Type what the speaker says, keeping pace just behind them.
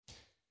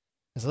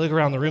As I look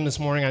around the room this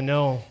morning, I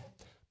know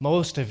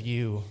most of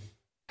you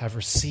have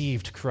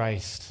received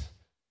Christ,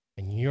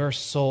 and your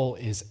soul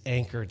is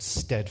anchored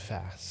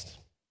steadfast.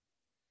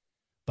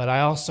 But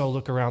I also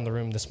look around the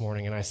room this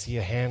morning, and I see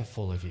a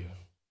handful of you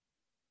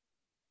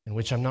in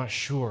which I'm not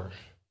sure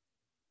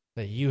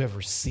that you have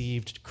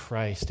received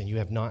Christ and you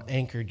have not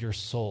anchored your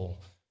soul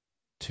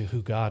to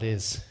who God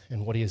is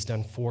and what he has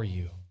done for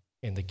you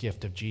in the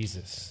gift of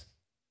Jesus.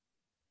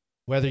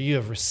 Whether you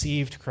have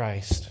received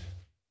Christ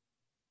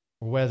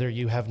or whether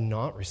you have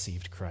not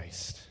received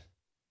Christ,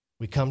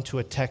 we come to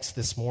a text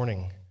this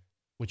morning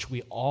which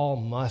we all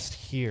must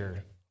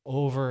hear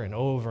over and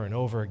over and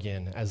over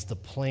again as the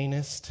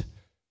plainest,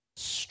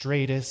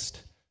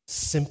 straightest,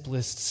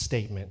 simplest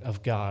statement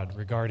of God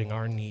regarding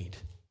our need.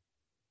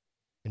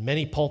 In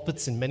many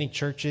pulpits, in many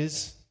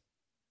churches,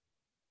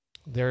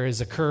 there is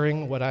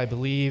occurring what I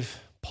believe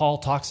Paul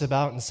talks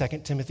about in 2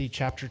 Timothy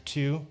chapter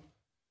 2,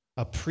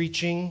 a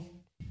preaching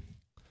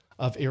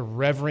of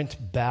irreverent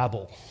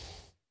babble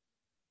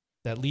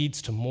that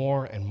leads to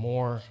more and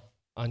more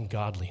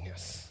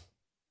ungodliness.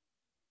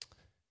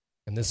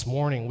 And this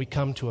morning we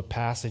come to a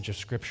passage of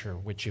Scripture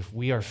which, if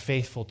we are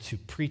faithful to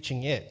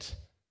preaching it,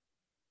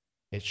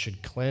 it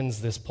should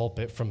cleanse this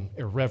pulpit from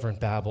irreverent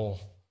babble,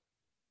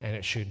 and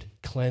it should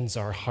cleanse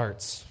our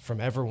hearts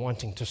from ever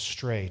wanting to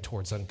stray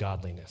towards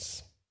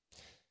ungodliness.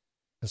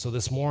 And so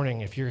this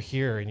morning, if you're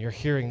here and you're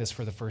hearing this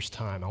for the first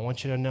time, I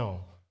want you to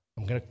know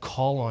I'm going to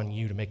call on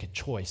you to make a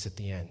choice at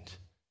the end.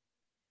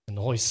 And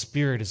the Holy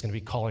Spirit is going to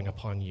be calling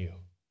upon you.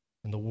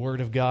 And the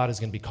Word of God is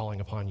going to be calling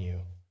upon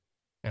you.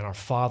 And our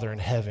Father in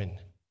heaven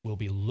will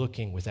be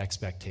looking with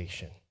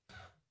expectation.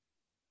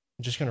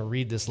 I'm just going to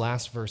read this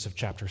last verse of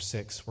chapter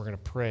 6. We're going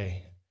to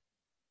pray,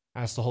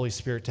 ask the Holy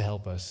Spirit to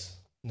help us,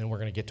 and then we're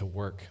going to get to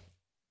work.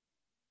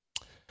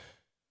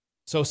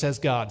 So says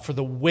God, "For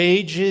the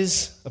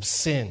wages of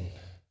sin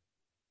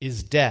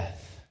is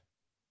death,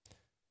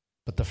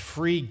 but the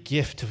free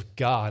gift of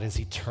God is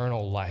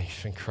eternal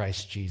life in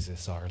Christ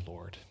Jesus our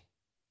Lord."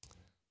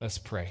 Let's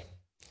pray.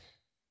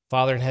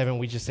 Father in heaven,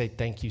 we just say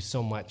thank you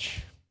so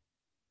much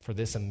for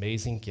this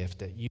amazing gift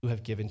that you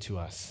have given to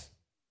us.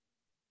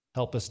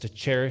 Help us to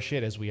cherish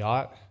it as we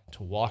ought,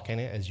 to walk in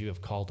it as you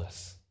have called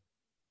us.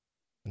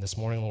 And this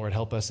morning, Lord,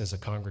 help us as a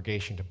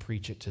congregation to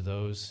preach it to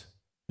those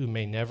who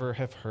may never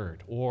have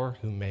heard or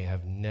who may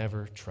have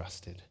never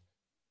trusted.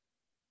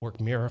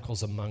 Work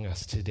miracles among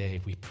us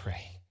today, we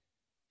pray.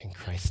 In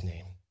Christ's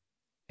name,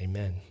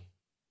 amen.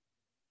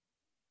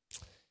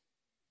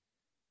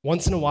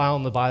 Once in a while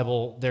in the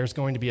Bible, there's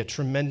going to be a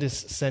tremendous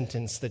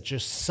sentence that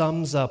just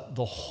sums up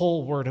the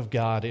whole Word of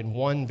God in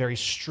one very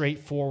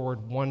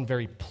straightforward, one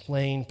very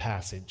plain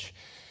passage.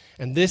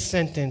 And this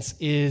sentence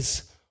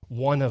is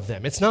one of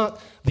them. It's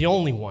not the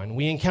only one.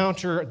 We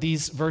encounter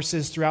these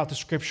verses throughout the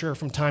Scripture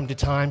from time to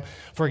time.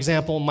 For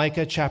example,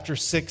 Micah chapter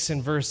 6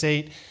 and verse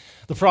 8,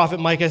 the prophet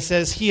Micah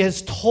says, "He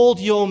has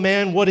told you, O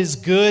man, what is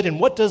good, and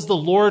what does the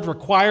Lord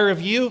require of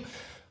you?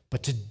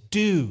 But to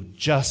do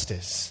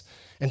justice,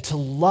 and to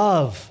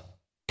love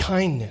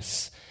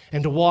kindness,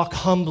 and to walk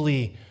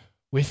humbly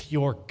with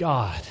your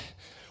God."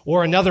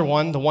 Or another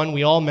one, the one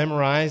we all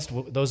memorized,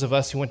 those of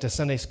us who went to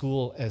Sunday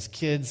school as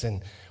kids,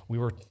 and we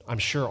were, I'm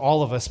sure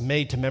all of us,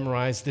 made to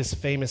memorize this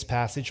famous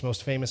passage,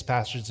 most famous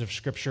passage of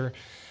Scripture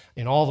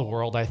in all the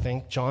world, I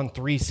think, John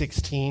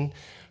 3:16.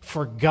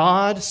 "For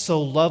God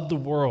so loved the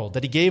world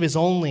that he gave his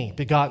only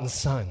begotten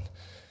Son,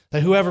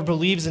 that whoever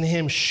believes in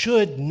him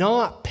should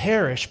not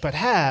perish, but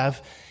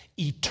have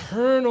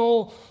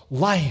eternal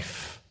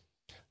life."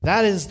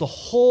 That is the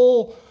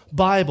whole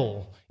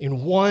Bible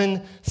in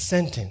one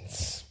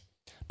sentence.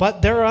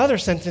 But there are other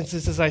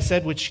sentences, as I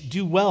said, which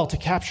do well to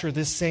capture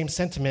this same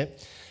sentiment.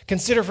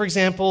 Consider, for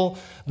example,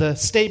 the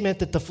statement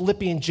that the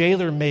Philippian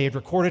jailer made,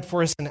 recorded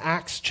for us in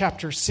Acts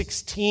chapter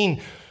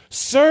 16.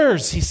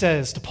 "Sirs," he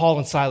says to Paul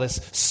and Silas,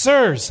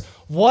 "Sirs,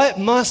 what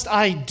must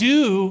I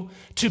do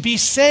to be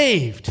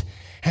saved?"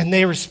 And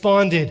they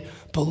responded,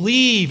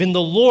 "Believe in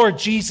the Lord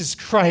Jesus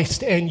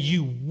Christ, and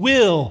you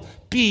will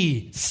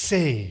be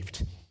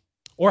saved."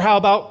 Or how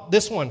about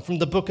this one from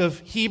the book of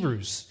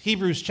Hebrews,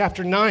 Hebrews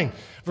chapter 9,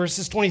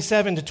 verses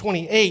 27 to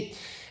 28.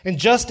 "And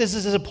just as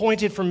it is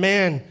appointed for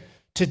man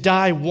to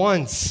die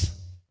once,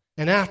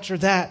 and after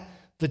that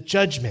the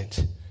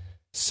judgment,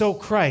 so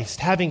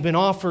Christ, having been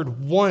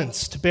offered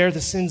once to bear the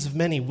sins of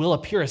many, will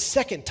appear a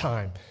second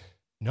time,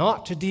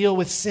 not to deal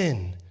with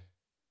sin,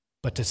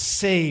 but to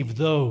save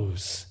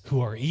those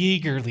who are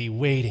eagerly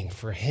waiting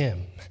for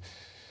him."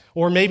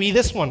 Or maybe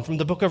this one from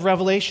the book of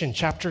Revelation,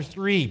 chapter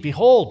 3.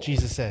 "Behold,"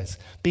 Jesus says,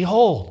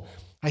 "behold,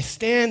 I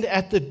stand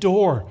at the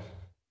door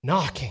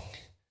knocking.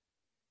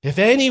 If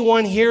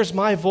anyone hears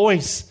my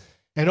voice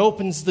and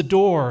opens the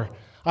door,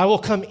 I will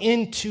come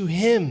into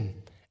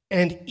him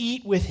and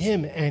eat with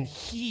him, and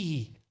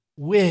he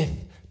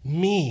with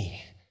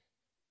me."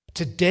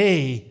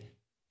 Today,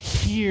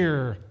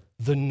 hear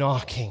the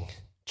knocking,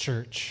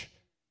 church.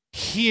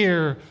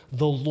 Hear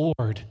the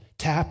Lord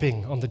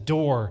tapping on the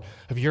door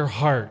of your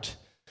heart.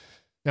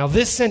 Now,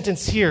 this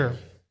sentence here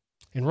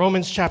in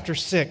Romans chapter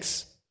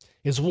 6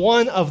 is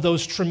one of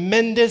those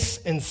tremendous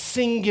and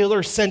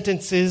singular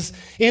sentences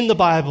in the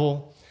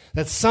Bible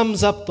that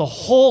sums up the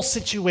whole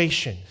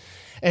situation.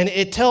 And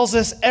it tells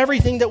us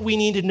everything that we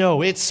need to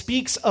know. It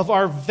speaks of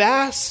our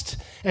vast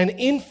and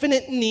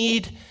infinite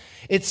need.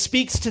 It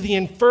speaks to the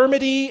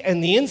infirmity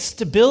and the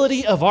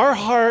instability of our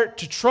heart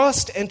to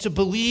trust and to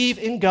believe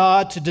in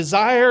God, to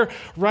desire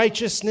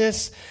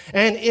righteousness.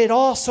 And it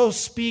also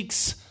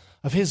speaks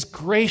of his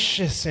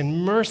gracious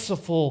and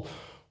merciful,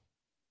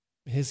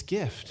 his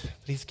gift that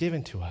he's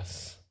given to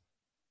us.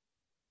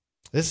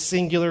 This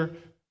singular,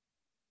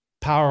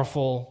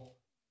 powerful,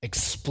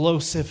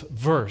 explosive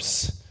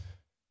verse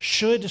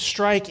should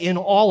strike in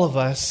all of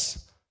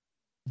us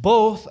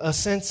both a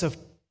sense of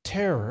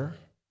terror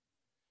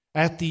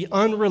at the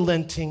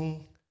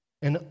unrelenting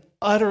and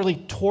utterly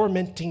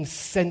tormenting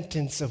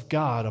sentence of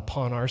God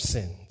upon our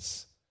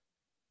sins.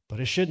 But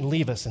it shouldn't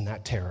leave us in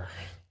that terror.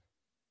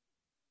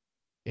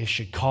 It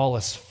should call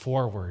us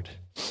forward.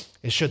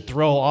 It should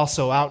throw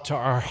also out to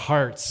our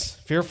hearts,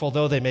 fearful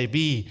though they may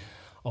be,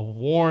 a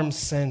warm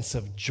sense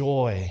of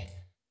joy,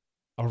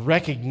 a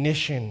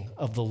recognition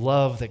of the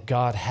love that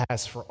God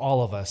has for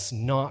all of us,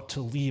 not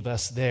to leave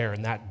us there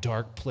in that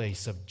dark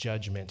place of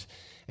judgment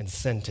and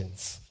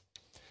sentence.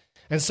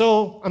 And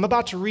so I'm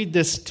about to read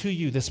this to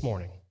you this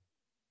morning.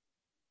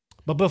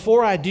 But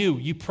before I do,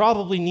 you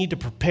probably need to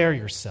prepare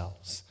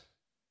yourselves.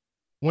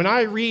 When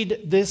I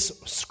read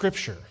this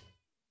scripture,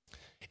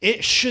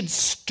 it should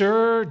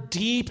stir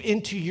deep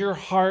into your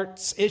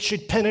hearts. It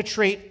should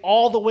penetrate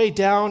all the way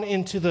down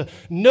into the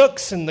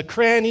nooks and the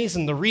crannies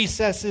and the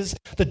recesses,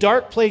 the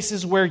dark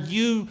places where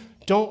you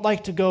don't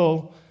like to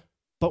go,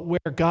 but where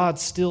God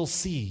still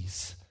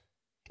sees.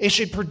 It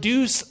should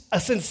produce a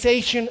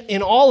sensation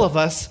in all of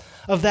us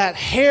of that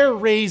hair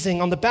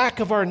raising on the back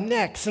of our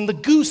necks and the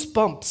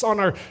goosebumps on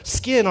our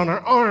skin, on our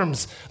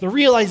arms, the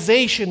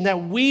realization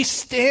that we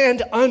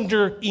stand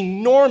under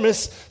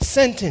enormous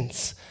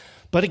sentence.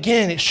 But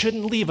again, it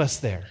shouldn't leave us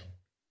there.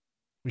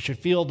 We should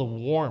feel the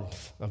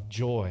warmth of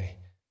joy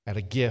at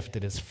a gift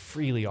that is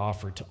freely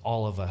offered to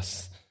all of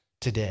us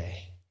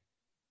today.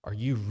 Are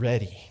you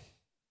ready?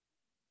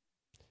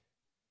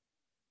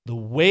 The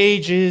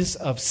wages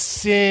of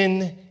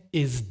sin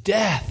is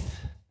death.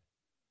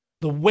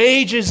 The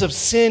wages of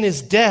sin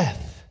is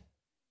death.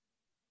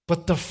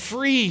 But the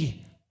free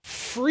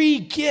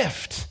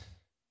gift,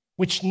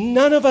 which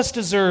none of us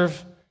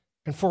deserve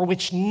and for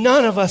which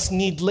none of us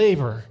need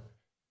labor,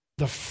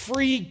 the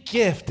free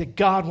gift that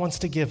God wants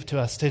to give to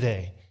us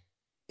today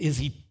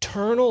is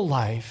eternal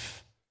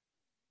life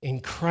in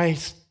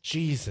Christ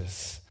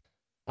Jesus,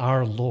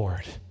 our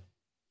Lord.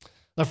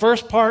 The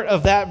first part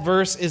of that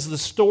verse is the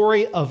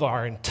story of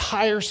our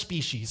entire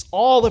species,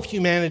 all of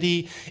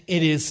humanity.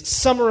 It is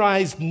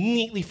summarized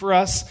neatly for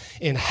us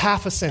in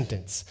half a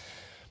sentence.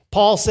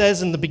 Paul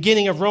says in the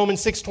beginning of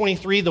Romans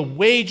 6:23, the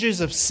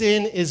wages of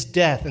sin is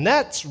death. And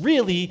that's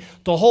really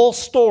the whole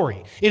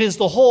story. It is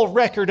the whole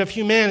record of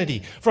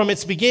humanity from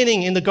its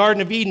beginning in the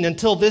Garden of Eden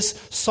until this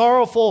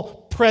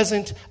sorrowful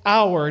present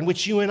hour in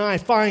which you and I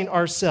find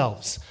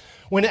ourselves.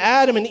 When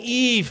Adam and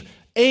Eve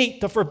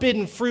ate the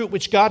forbidden fruit,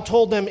 which God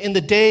told them in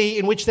the day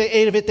in which they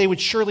ate of it, they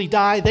would surely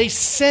die. They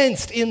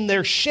sensed in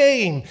their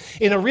shame,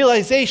 in a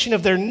realization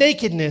of their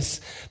nakedness,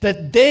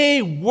 that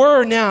they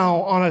were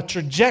now on a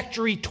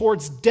trajectory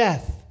towards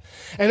death.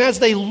 And as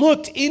they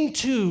looked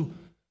into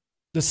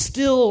the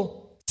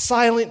still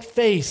silent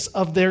face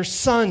of their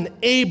son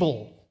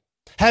Abel,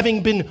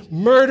 having been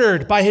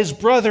murdered by his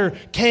brother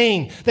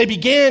Cain, they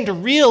began to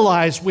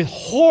realize with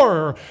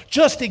horror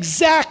just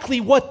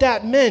exactly what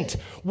that meant,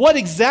 what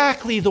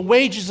exactly the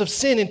wages of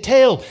sin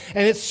entailed.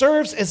 And it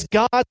serves as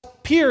God's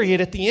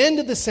period at the end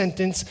of the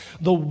sentence.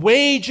 The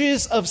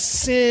wages of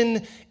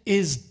sin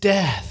is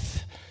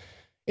death.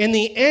 In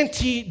the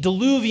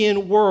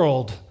antediluvian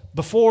world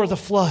before the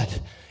flood,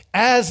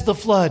 as the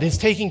flood is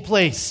taking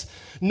place,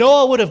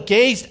 Noah would have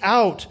gazed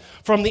out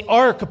from the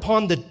ark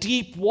upon the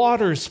deep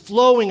waters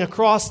flowing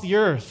across the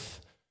earth,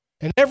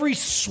 and every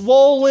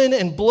swollen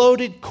and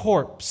bloated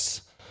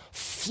corpse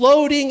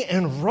floating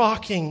and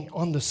rocking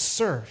on the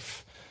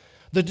surf,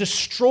 the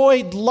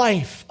destroyed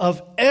life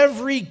of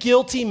every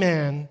guilty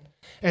man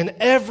and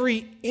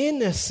every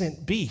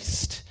innocent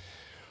beast.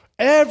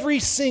 Every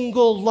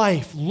single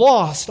life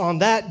lost on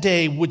that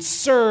day would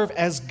serve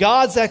as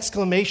God's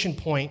exclamation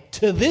point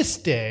to this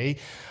day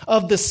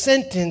of the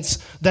sentence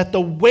that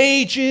the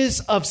wages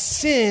of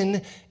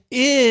sin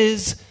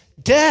is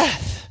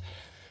death.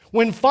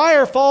 When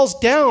fire falls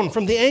down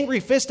from the angry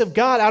fist of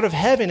God out of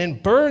heaven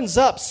and burns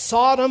up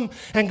Sodom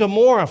and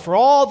Gomorrah for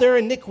all their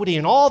iniquity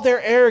and all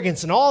their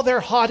arrogance and all their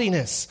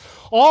haughtiness,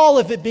 all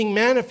of it being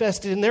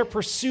manifested in their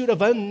pursuit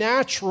of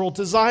unnatural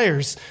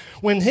desires.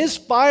 When his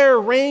fire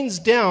rains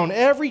down,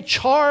 every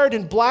charred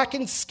and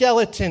blackened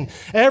skeleton,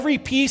 every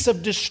piece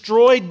of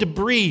destroyed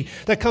debris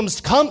that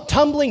comes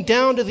tumbling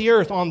down to the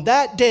earth on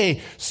that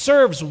day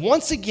serves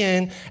once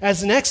again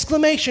as an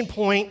exclamation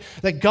point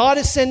that God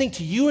is sending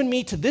to you and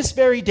me to this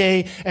very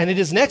day, and it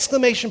is an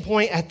exclamation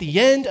point at the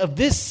end of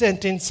this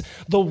sentence: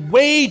 the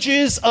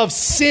wages of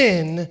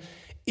sin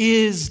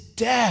is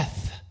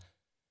death.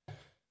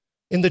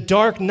 In the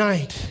dark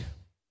night,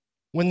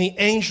 when the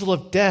angel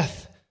of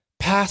death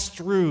passed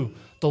through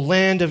the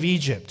land of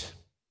Egypt,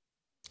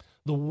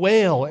 the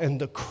wail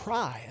and the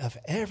cry of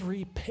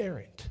every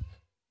parent,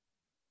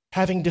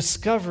 having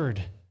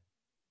discovered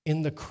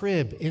in the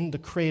crib, in the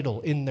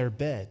cradle, in their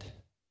bed,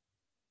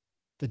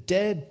 the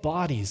dead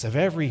bodies of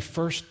every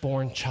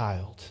firstborn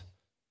child,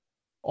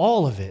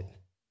 all of it,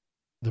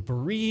 the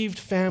bereaved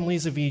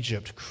families of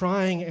Egypt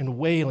crying and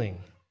wailing,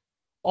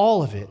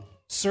 all of it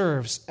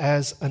serves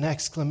as an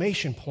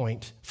exclamation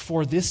point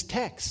for this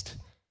text.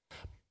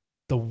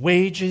 The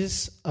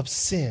wages of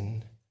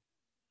sin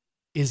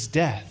is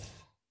death.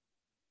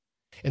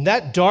 In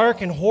that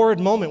dark and horrid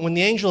moment when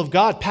the angel of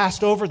God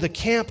passed over the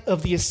camp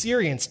of the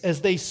Assyrians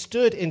as they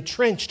stood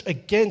entrenched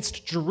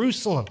against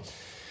Jerusalem,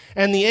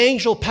 and the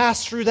angel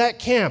passed through that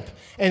camp,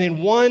 and in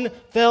one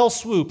fell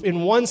swoop,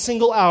 in one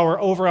single hour,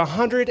 over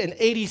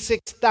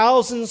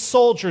 186,000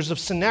 soldiers of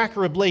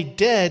Sennacherib lay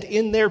dead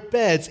in their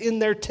beds, in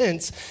their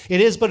tents.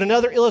 It is but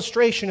another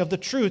illustration of the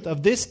truth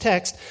of this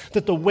text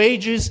that the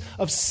wages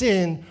of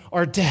sin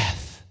are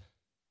death.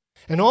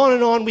 And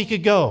on we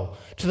could go,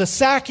 to the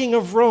sacking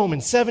of Rome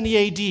in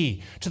 70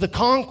 AD, to the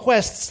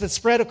conquests that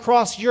spread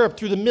across Europe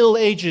through the Middle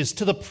Ages,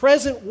 to the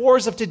present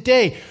wars of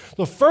today,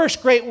 the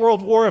First Great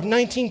World War of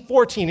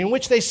 1914, in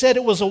which they said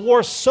it was a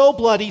war so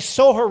bloody,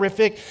 so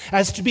horrific,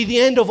 as to be the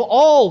end of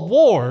all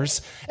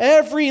wars,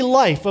 every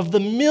life of the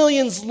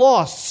millions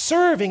lost,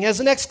 serving as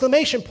an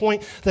exclamation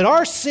point that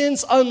our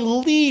sins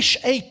unleash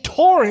a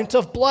torrent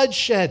of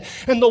bloodshed.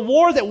 And the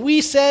war that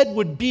we said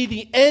would be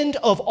the end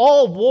of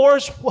all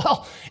wars,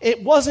 well,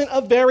 it wasn't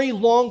a very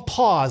long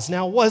pause,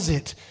 now was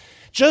it?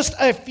 Just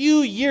a few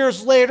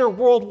years later,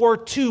 World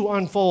War II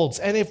unfolds.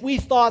 And if we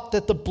thought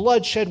that the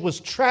bloodshed was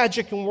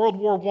tragic in World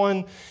War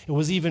I, it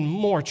was even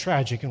more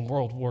tragic in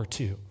World War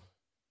II.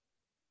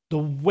 The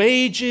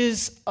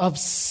wages of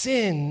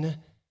sin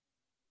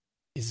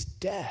is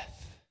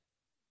death.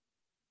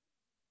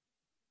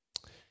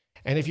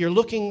 And if you're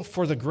looking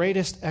for the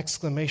greatest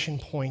exclamation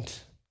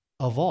point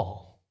of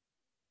all,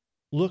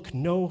 look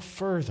no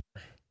further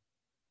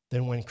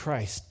than when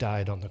Christ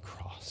died on the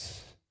cross.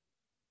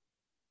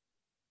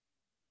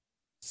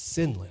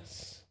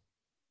 Sinless,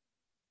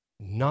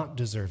 not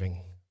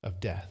deserving of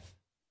death.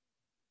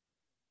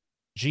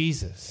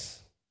 Jesus,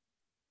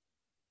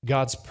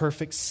 God's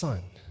perfect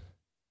Son,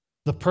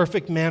 the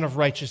perfect man of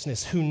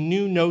righteousness who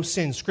knew no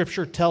sin.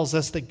 Scripture tells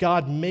us that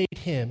God made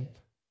him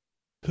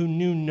who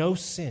knew no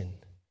sin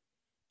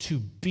to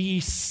be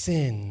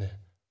sin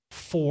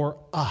for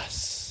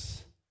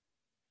us.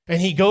 And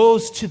he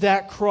goes to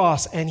that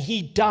cross and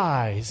he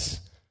dies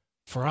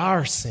for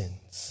our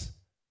sins.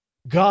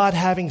 God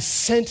having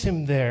sent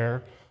him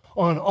there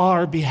on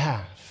our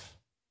behalf.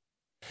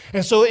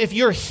 And so if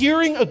you're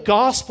hearing a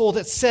gospel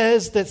that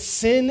says that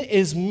sin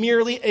is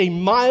merely a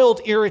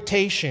mild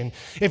irritation,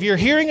 if you're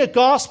hearing a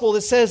gospel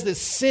that says that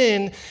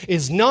sin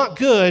is not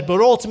good,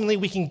 but ultimately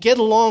we can get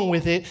along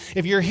with it,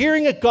 if you're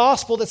hearing a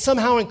gospel that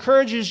somehow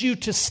encourages you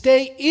to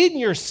stay in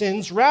your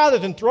sins rather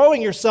than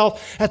throwing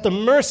yourself at the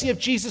mercy of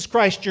Jesus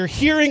Christ, you're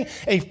hearing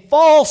a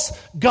false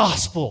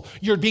gospel.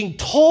 You're being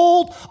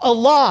told a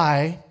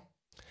lie,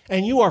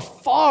 and you are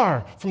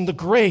far from the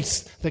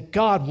grace that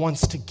God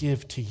wants to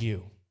give to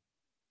you.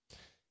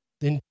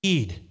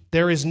 Indeed,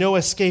 there is no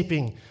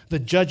escaping the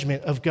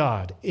judgment of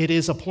God. It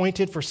is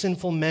appointed for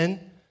sinful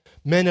men,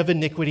 men of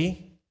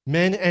iniquity,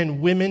 men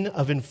and women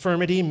of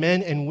infirmity,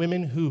 men and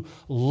women who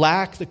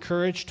lack the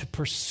courage to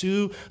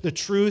pursue the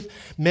truth,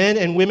 men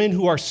and women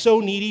who are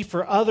so needy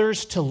for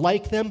others to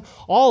like them.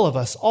 All of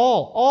us,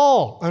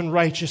 all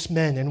unrighteous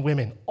men and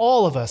women,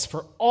 all of us,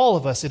 for all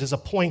of us, it is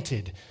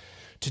appointed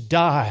to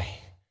die.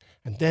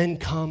 And then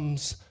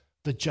comes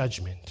the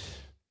judgment.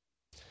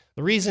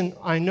 The reason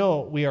I know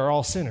we are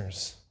all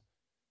sinners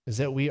is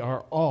that we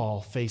are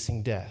all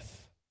facing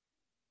death.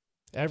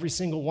 Every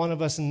single one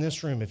of us in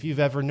this room, if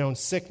you've ever known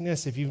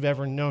sickness, if you've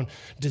ever known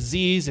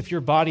disease, if your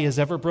body has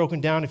ever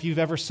broken down, if you've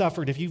ever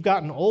suffered, if you've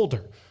gotten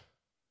older,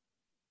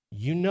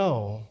 you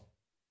know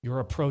you're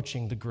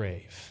approaching the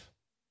grave.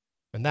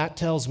 And that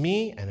tells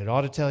me, and it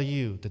ought to tell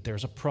you, that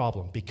there's a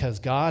problem, because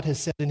God has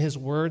said in his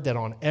word that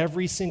on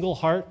every single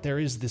heart there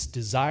is this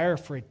desire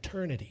for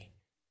eternity.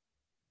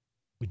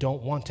 We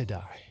don't want to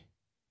die.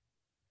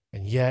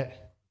 And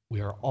yet we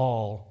are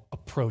all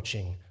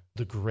approaching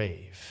the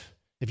grave.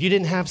 If you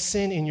didn't have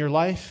sin in your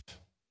life,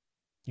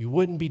 you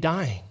wouldn't be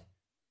dying.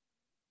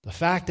 The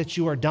fact that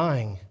you are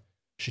dying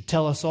should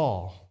tell us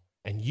all,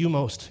 and you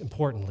most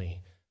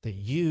importantly, that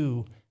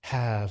you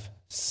have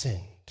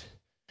sinned.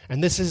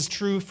 And this is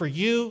true for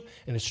you,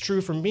 and it's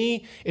true for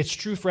me, it's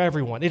true for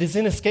everyone. It is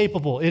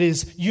inescapable, it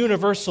is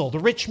universal. The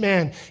rich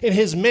man in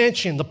his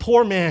mansion, the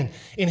poor man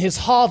in his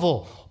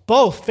hovel,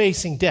 both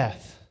facing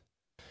death.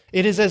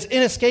 It is as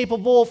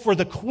inescapable for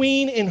the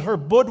queen in her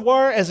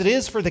boudoir as it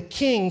is for the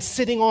king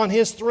sitting on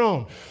his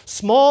throne.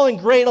 Small and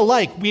great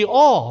alike, we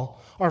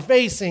all are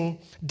facing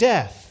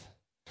death.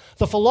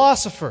 The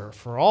philosopher,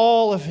 for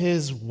all of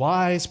his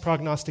wise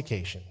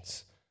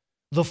prognostications,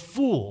 the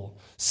fool,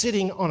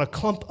 sitting on a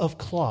clump of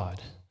clod,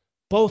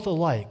 both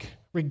alike,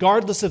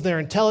 regardless of their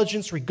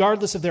intelligence,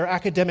 regardless of their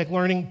academic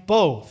learning,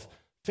 both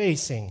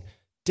facing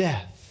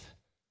death.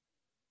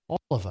 All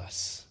of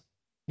us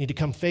need to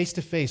come face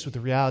to face with the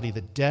reality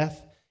that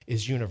death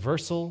is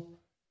universal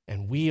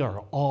and we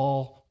are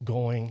all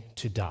going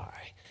to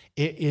die.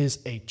 It is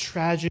a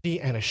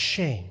tragedy and a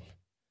shame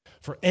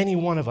for any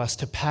one of us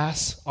to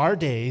pass our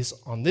days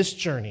on this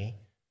journey,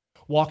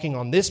 walking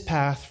on this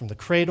path from the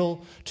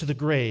cradle to the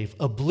grave,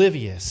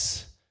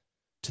 oblivious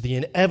to the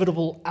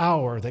inevitable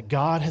hour that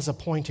God has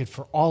appointed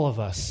for all of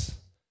us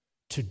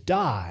to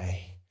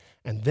die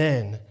and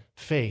then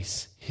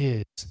face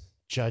his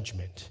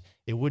judgment.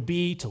 It would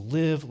be to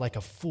live like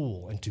a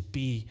fool and to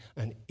be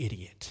an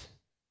idiot.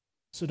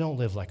 So don't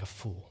live like a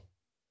fool.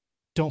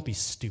 Don't be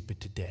stupid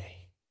today.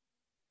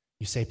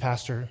 You say,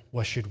 Pastor,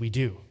 what should we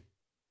do?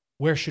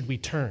 Where should we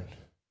turn?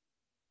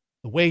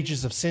 The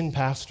wages of sin,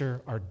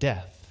 Pastor, are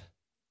death.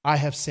 I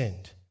have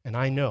sinned, and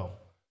I know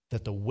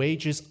that the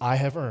wages I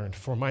have earned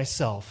for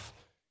myself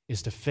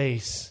is to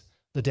face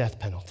the death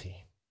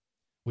penalty.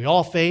 We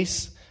all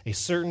face a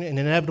certain and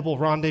inevitable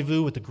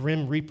rendezvous with the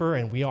grim reaper,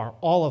 and we are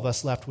all of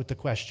us left with the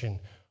question,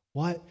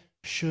 what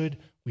should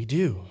we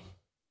do?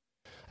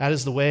 That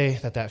is the way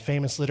that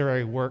famous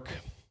literary work,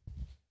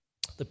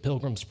 The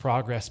Pilgrim's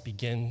Progress,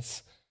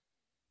 begins.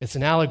 It's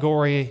an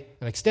allegory,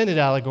 an extended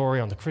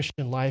allegory on the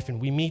Christian life, and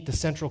we meet the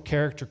central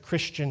character,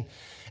 Christian,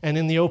 and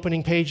in the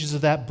opening pages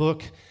of that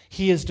book,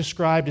 he is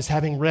described as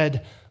having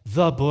read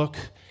the book,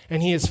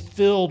 and he is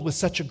filled with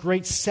such a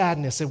great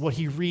sadness at what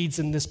he reads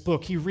in this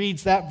book. He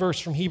reads that verse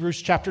from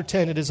Hebrews chapter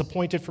 10, it is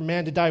appointed for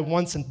man to die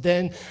once and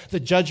then the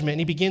judgment, and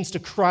he begins to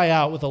cry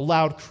out with a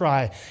loud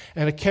cry,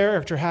 and a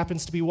character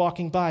happens to be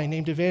walking by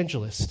named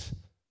Evangelist.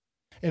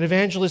 And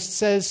Evangelist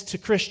says to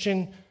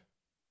Christian,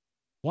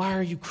 why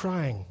are you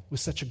crying with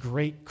such a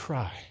great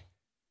cry?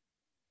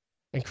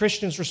 And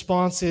Christian's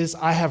response is,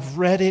 I have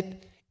read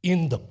it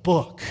in the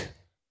book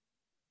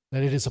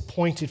that it is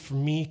appointed for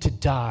me to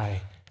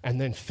die and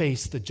then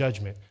face the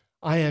judgment.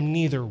 I am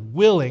neither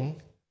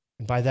willing,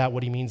 and by that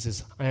what he means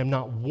is I am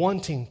not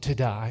wanting to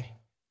die,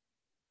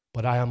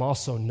 but I am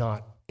also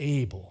not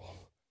able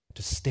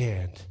to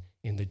stand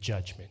in the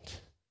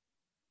judgment.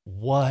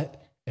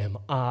 What am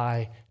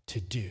I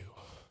to do?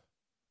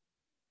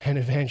 And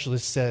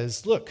Evangelist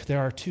says, look, there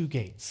are two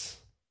gates.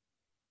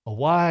 A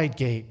wide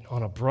gate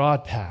on a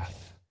broad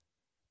path,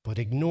 but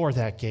ignore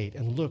that gate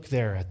and look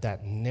there at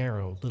that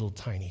narrow little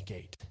tiny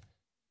gate.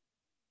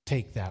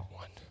 Take that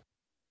one.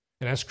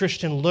 And as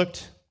Christian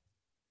looked,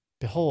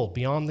 behold,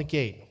 beyond the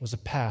gate was a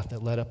path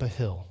that led up a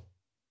hill.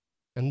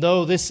 And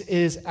though this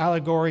is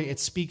allegory, it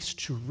speaks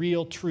to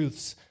real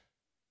truths.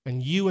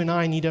 And you and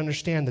I need to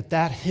understand that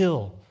that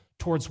hill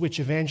towards which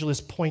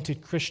Evangelist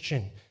pointed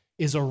Christian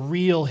is a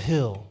real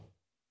hill.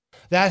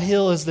 That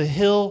hill is the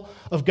hill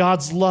of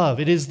God's love.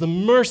 It is the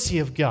mercy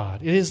of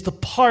God. It is the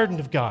pardon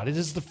of God. It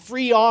is the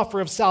free offer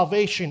of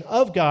salvation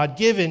of God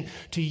given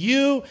to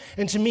you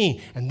and to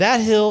me. And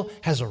that hill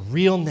has a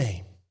real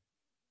name.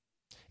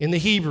 In the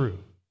Hebrew,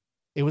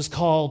 it was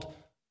called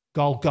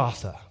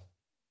Golgotha.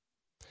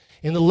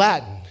 In the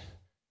Latin,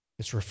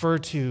 it's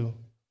referred to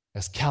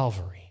as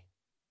Calvary.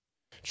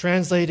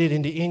 Translated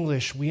into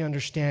English, we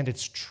understand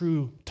its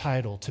true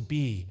title to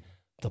be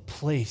the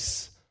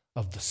place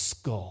of the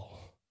skull.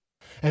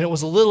 And it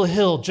was a little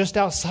hill just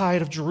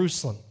outside of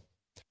Jerusalem,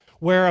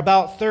 where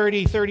about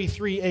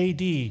 33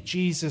 AD,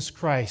 Jesus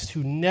Christ,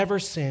 who never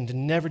sinned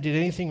and never did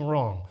anything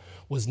wrong,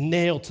 was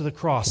nailed to the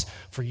cross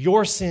for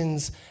your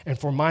sins and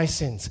for my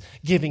sins,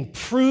 giving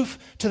proof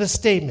to the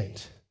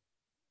statement.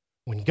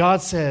 When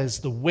God says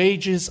the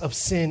wages of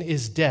sin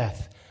is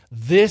death,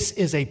 this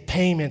is a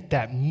payment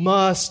that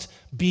must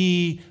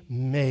be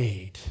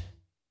made.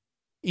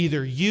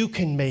 Either you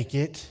can make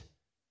it,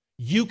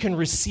 you can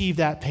receive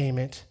that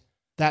payment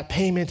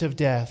of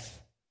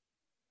death,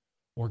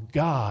 or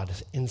God,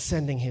 in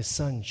sending his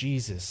son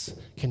Jesus,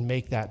 can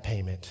make that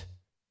payment,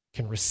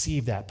 can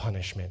receive that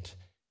punishment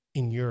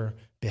in your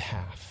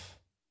behalf.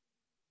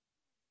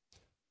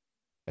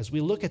 As we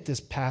look at this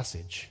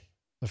passage,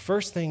 the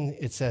first thing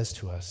it says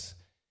to us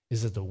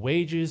is that the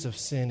wages of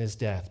sin is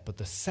death, but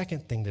the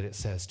second thing that it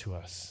says to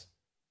us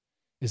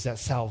is that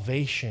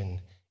salvation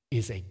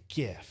is a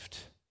gift.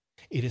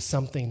 It is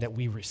something that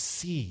we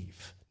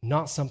receive,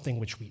 not something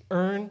which we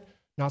earn,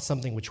 not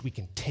something which we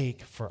can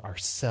take for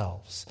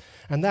ourselves.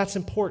 And that's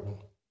important.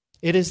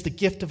 It is the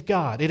gift of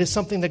God. It is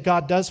something that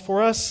God does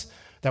for us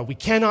that we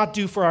cannot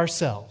do for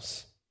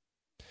ourselves.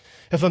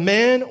 If a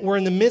man were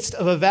in the midst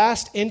of a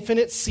vast,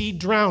 infinite sea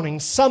drowning,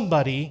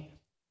 somebody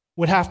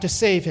would have to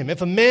save him.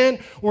 If a man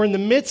were in the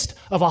midst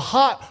of a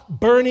hot,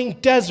 burning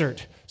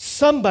desert,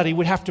 somebody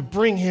would have to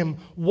bring him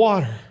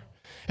water.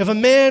 If a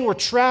man were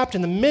trapped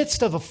in the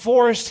midst of a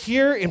forest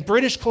here in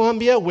British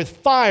Columbia with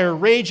fire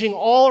raging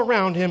all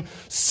around him,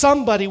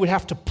 somebody would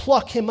have to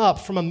pluck him up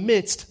from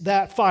amidst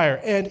that fire.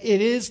 And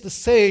it is the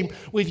same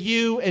with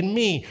you and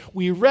me.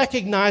 We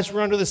recognize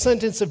we're under the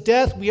sentence of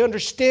death. We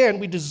understand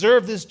we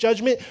deserve this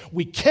judgment.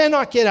 We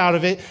cannot get out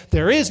of it.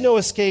 There is no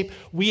escape.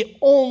 We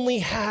only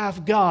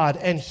have God,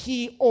 and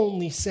He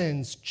only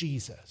sends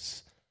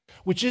Jesus.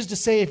 Which is to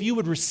say, if you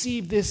would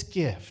receive this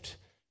gift,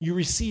 you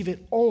receive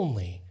it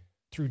only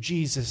through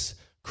Jesus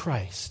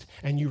Christ,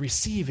 and you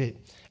receive it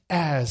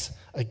as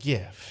a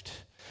gift.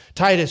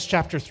 Titus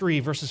chapter 3,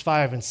 verses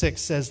 5 and 6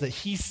 says that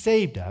He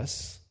saved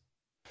us,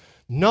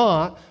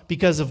 not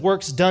because of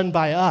works done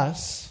by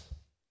us,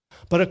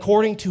 but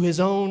according to His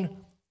own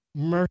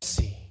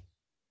mercy,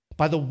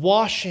 by the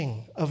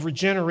washing of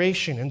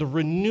regeneration and the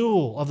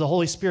renewal of the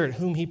Holy Spirit,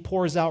 whom He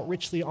pours out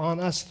richly on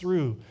us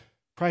through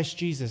Christ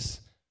Jesus,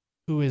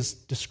 who is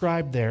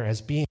described there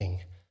as being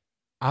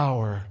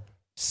our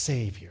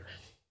Savior.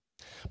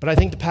 But I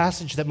think the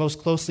passage that most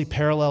closely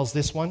parallels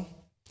this one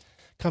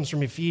comes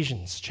from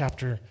Ephesians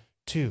chapter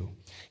 2.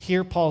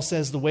 Here Paul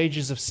says the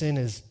wages of sin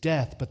is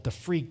death, but the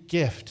free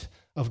gift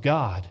of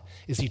God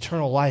is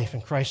eternal life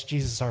in Christ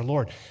Jesus our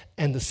Lord.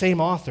 And the same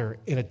author,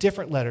 in a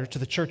different letter to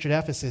the church at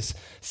Ephesus,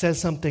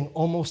 says something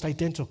almost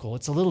identical.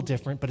 It's a little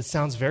different, but it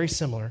sounds very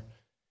similar.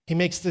 He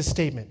makes this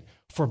statement,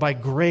 "For by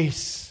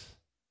grace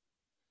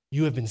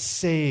you have been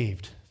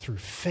saved through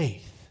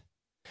faith.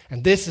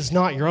 And this is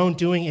not your own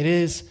doing. It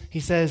is," he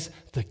says,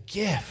 "the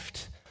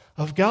gift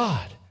of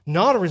God,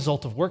 not a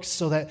result of works,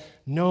 so that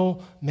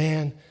no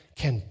man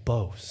can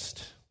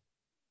boast."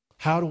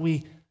 How do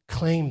we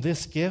claim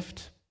this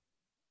gift?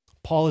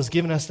 Paul has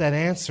given us that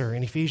answer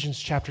in Ephesians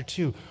chapter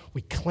 2.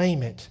 We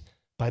claim it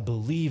by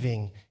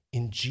believing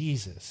in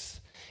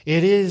Jesus.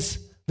 It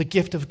is the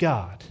gift of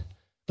God.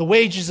 The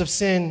wages of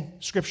sin,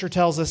 Scripture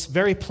tells us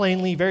very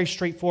plainly, very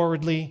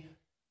straightforwardly,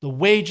 the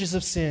wages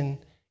of sin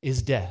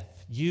is death.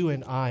 You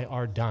and I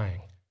are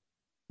dying.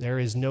 There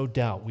is no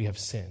doubt we have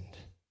sinned.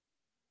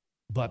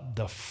 But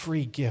the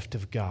free gift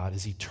of God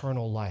is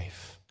eternal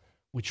life,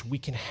 which we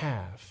can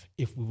have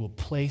if we will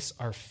place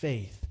our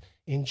faith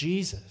in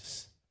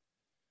Jesus.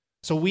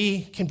 So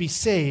we can be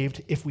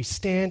saved if we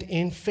stand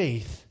in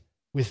faith,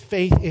 with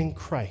faith in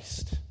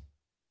Christ.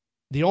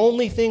 The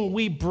only thing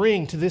we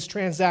bring to this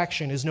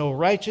transaction is no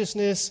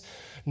righteousness,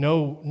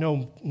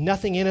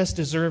 nothing in us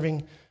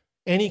deserving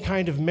any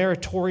kind of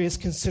meritorious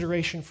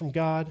consideration from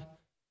God.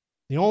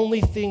 The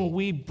only thing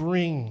we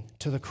bring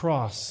to the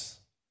cross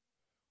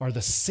are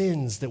the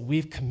sins that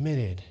we've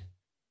committed,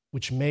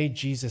 which made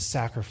Jesus'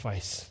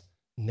 sacrifice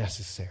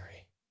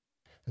necessary.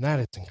 And that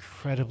is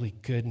incredibly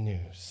good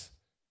news.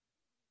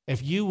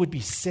 If you would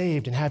be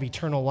saved and have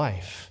eternal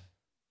life,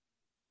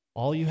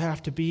 all you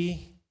have to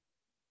be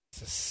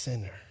is a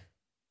sinner.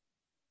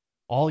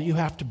 All you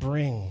have to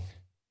bring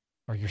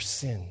are your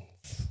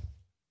sins.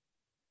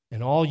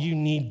 And all you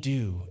need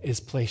do is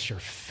place your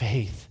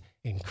faith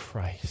in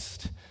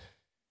Christ.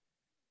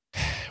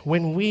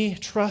 When we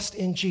trust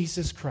in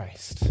Jesus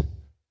Christ,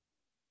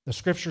 the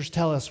Scriptures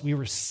tell us we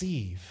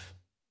receive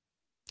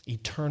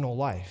eternal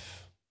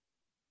life.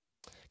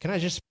 Can I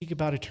just speak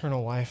about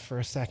eternal life for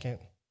a second?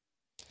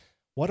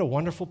 What a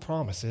wonderful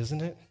promise,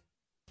 isn't it?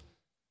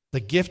 The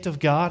gift of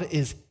God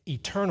is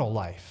eternal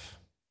life.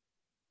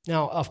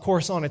 Now, of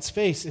course, on its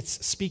face,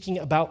 it's speaking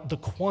about the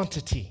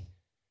quantity.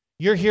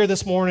 You're here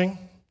this morning,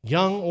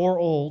 young or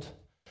old.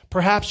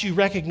 Perhaps you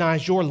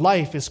recognize your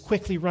life is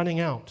quickly running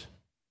out.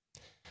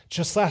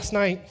 Just last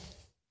night,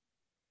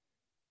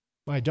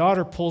 my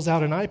daughter pulls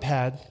out an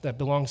iPad that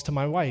belongs to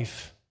my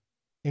wife,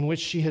 in which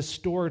she has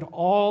stored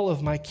all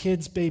of my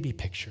kids' baby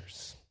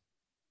pictures,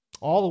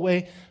 all the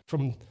way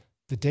from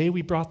the day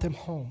we brought them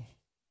home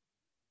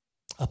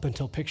up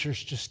until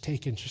pictures just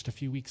taken just a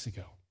few weeks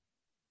ago.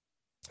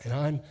 And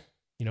I'm,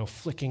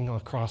 flicking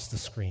across the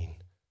screen,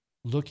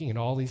 looking at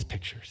all these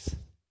pictures.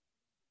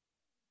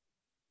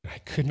 And I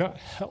could not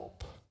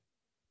help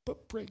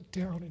but break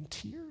down in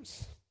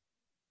tears.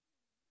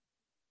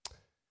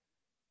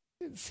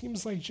 It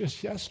seems like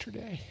just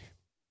yesterday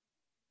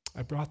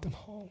I brought them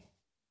home.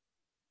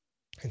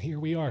 And here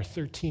we are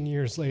 13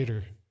 years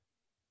later,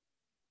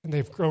 and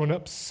they've grown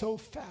up so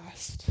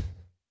fast.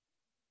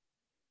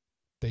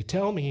 They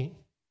tell me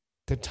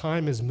that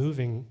time is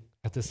moving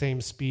at the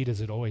same speed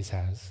as it always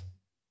has.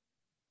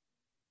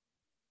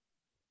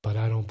 But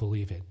I don't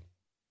believe it.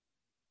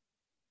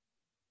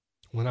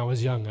 When I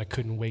was young, I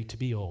couldn't wait to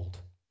be old.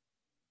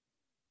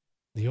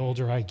 The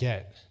older I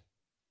get,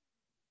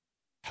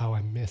 how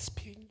I miss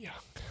being young.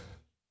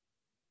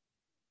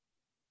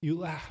 You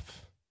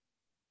laugh,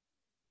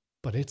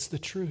 but it's the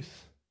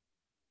truth.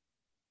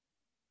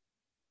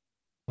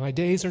 My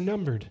days are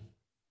numbered,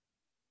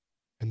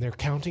 and they're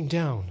counting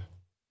down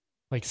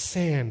like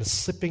sand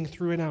slipping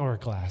through an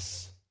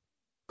hourglass.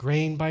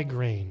 Grain by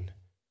grain,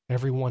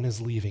 everyone is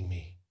leaving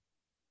me,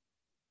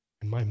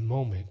 and my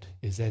moment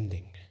is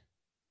ending,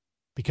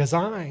 because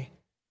I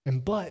am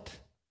but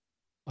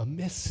a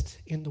mist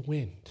in the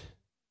wind,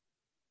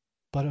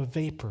 but a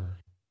vapor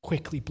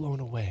quickly blown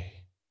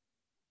away.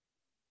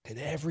 And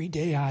every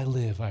day I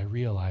live, I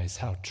realize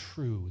how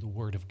true the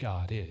Word of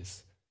God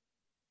is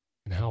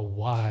and how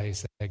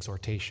wise that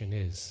exhortation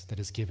is that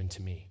is given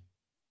to me.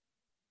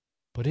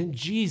 But in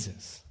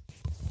Jesus,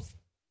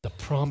 the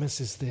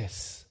promise is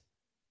this: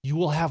 you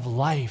will have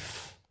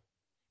life,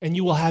 and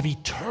you will have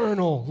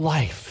eternal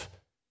life.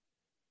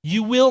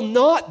 You will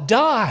not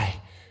die.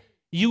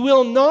 You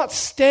will not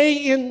stay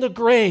in the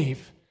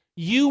grave.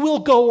 You will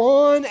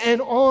go on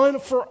and on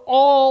for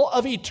all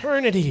of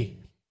eternity.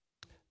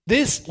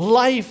 This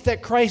life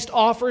that Christ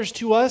offers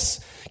to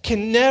us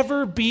can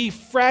never be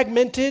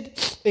fragmented.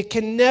 It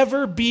can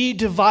never be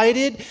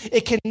divided.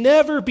 It can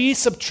never be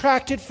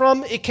subtracted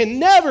from. It can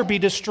never be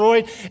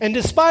destroyed. And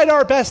despite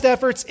our best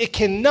efforts, it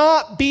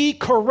cannot be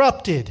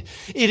corrupted.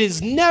 It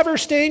is never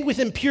stained with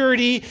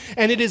impurity,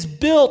 and it is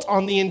built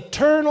on the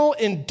internal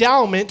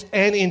endowment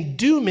and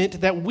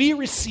endowment that we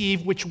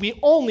receive, which we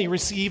only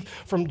receive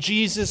from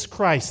Jesus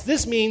Christ.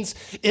 This means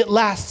it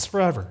lasts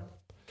forever.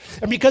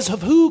 And because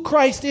of who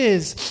Christ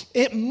is,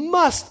 it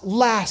must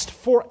last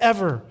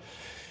forever.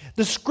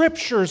 The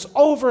scriptures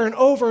over and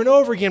over and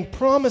over again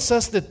promise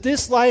us that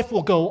this life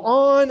will go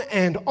on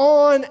and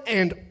on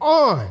and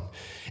on.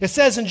 It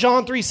says in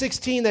John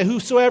 3:16 that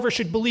whosoever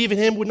should believe in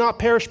him would not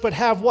perish but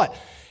have what?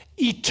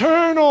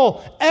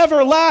 Eternal,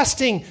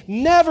 everlasting,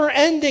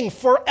 never-ending,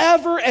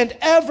 forever and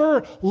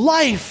ever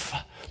life.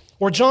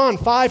 Or John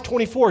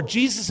 5:24,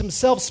 Jesus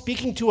himself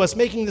speaking to us,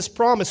 making this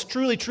promise,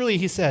 truly, truly,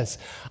 he says,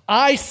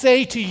 I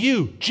say to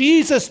you,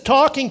 Jesus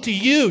talking to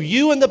you,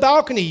 you in the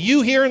balcony,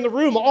 you here in the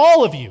room,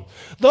 all of you,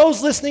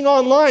 those listening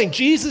online,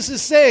 Jesus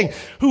is saying,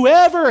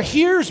 whoever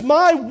hears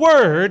my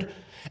word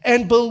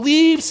and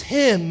believes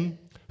him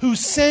who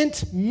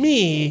sent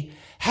me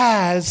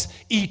has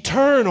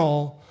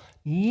eternal,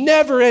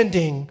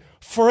 never-ending,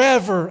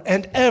 forever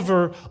and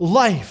ever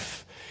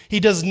life. He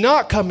does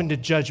not come into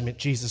judgment,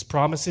 Jesus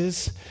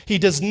promises. He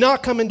does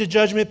not come into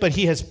judgment, but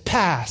he has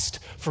passed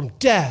from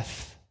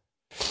death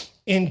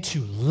into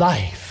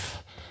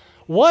life.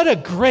 What a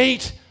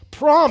great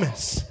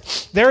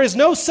promise. There is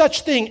no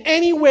such thing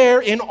anywhere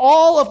in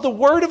all of the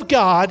Word of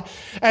God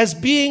as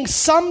being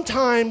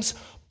sometimes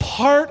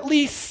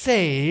partly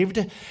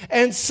saved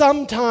and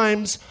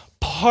sometimes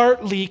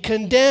partly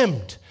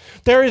condemned.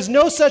 There is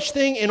no such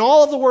thing in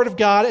all of the Word of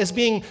God as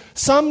being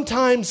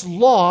sometimes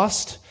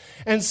lost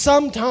and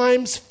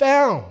sometimes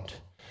found.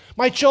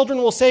 My children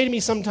will say to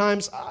me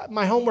sometimes,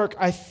 my homework,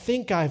 I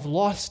think I've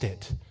lost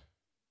it.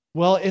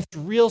 Well, it's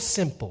real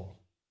simple.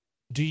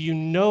 Do you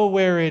know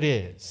where it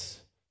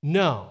is?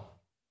 No.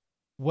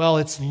 Well,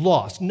 it's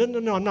lost. No,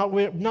 I'm not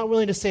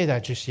willing to say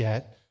that just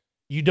yet.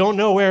 You don't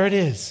know where it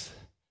is.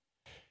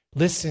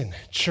 Listen,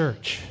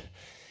 church,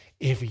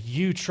 if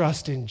you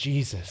trust in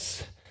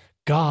Jesus,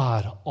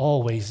 God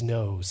always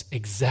knows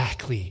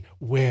exactly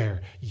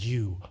where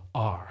you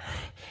are.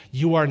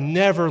 You are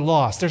never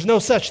lost. There's no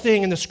such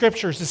thing in the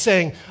scriptures as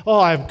saying, oh,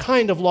 I'm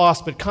kind of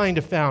lost but kind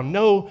of found.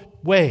 No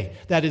way.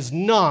 That is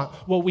not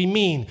what we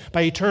mean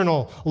by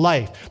eternal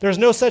life. There's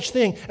no such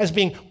thing as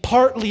being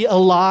partly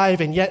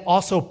alive and yet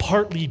also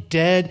partly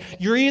dead.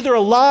 You're either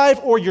alive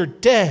or you're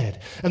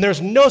dead. And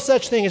there's no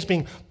such thing as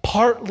being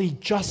partly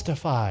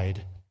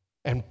justified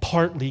and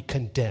partly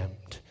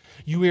condemned.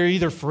 You are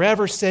either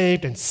forever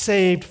saved and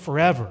saved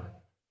forever,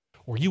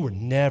 or you were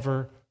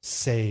never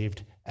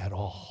saved at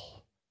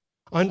all.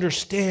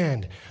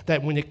 Understand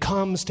that when it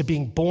comes to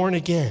being born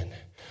again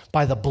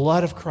by the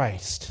blood of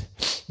Christ,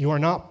 you are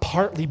not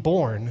partly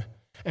born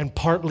and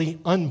partly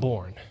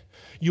unborn.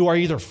 You are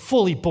either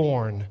fully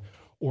born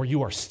or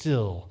you are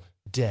still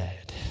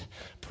dead.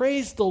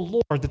 Praise the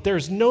Lord that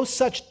there's no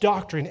such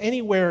doctrine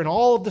anywhere in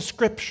all of the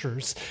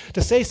scriptures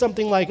to say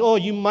something like, oh,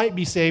 you might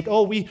be saved.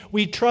 Oh,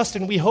 we trust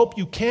and we hope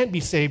you can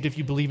be saved if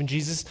you believe in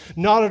Jesus.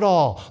 Not at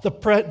all. The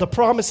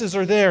promises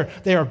are there.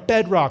 They are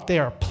bedrock. They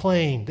are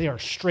plain. They are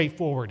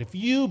straightforward. If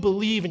you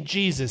believe in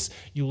Jesus,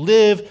 you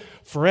live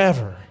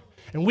forever.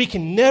 And we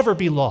can never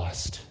be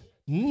lost.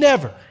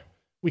 Never.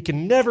 We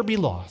can never be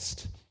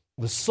lost.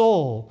 The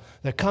soul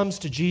that comes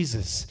to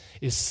Jesus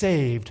is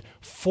saved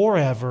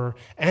forever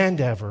and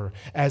ever,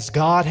 as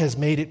God has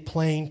made it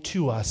plain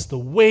to us. The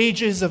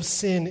wages of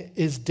sin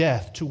is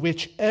death, to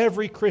which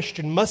every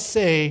Christian must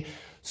say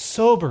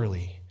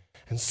soberly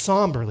and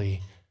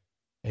somberly,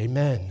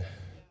 amen.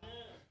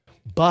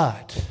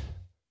 But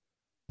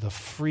the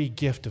free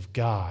gift of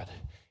God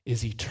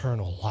is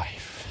eternal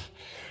life,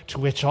 to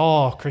which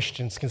all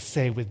Christians can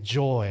say with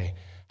joy,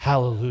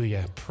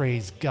 hallelujah,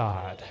 praise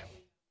God.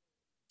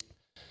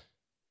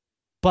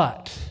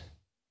 But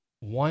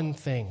one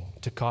thing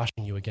to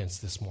caution you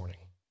against this morning.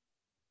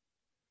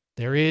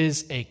 There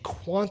is a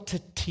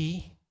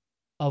quantity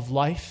of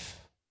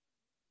life,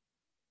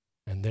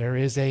 and there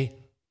is a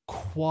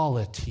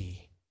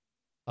quality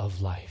of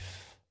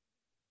life.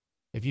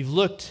 If you've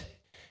looked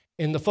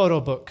in the photo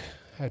book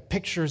at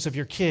pictures of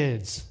your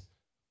kids,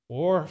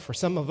 or for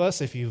some of us,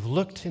 if you've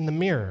looked in the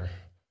mirror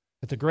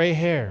at the gray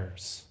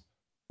hairs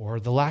or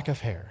the lack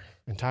of hair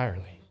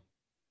entirely,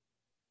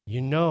 you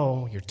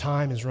know your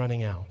time is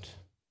running out.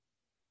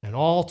 And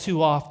all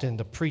too often,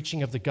 the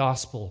preaching of the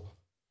gospel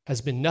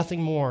has been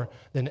nothing more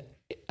than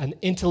an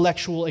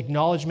intellectual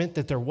acknowledgement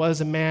that there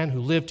was a man who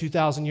lived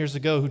 2,000 years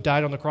ago who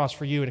died on the cross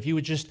for you. And if you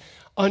would just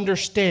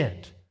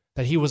understand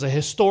that he was a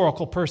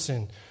historical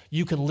person,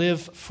 you can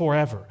live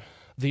forever.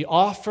 The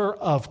offer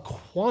of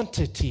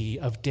quantity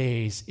of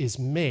days is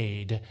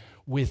made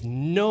with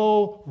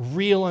no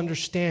real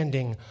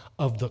understanding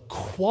of the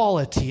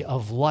quality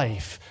of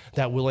life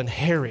that will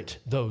inherit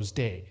those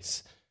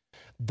days.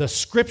 The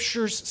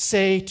scriptures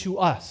say to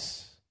us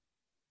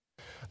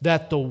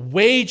that the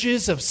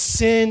wages of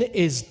sin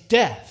is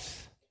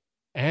death,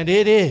 and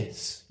it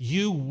is.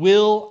 You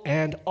will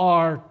and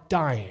are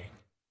dying.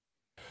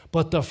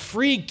 But the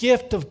free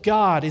gift of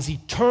God is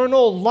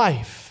eternal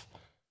life.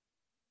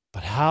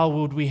 But how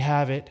would we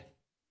have it?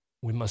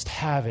 We must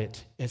have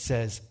it, it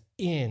says,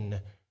 in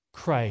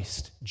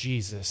Christ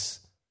Jesus,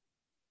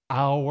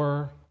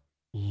 our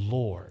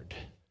Lord.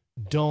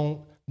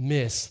 Don't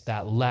miss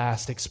that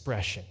last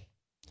expression.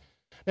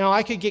 Now,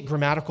 I could get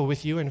grammatical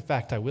with you, and in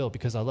fact, I will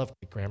because I love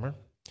grammar.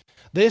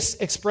 This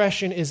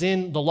expression is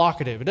in the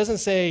locative. It doesn't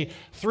say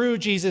through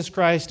Jesus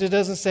Christ. It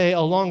doesn't say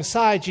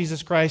alongside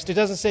Jesus Christ. It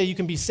doesn't say you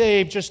can be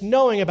saved just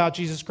knowing about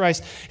Jesus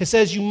Christ. It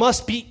says you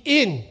must be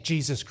in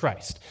Jesus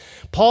Christ.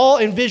 Paul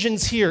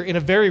envisions here in a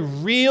very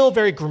real,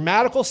 very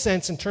grammatical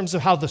sense in terms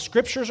of how the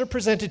scriptures are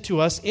presented to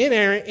us,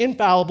 inerrant,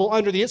 infallible,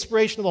 under the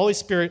inspiration of the Holy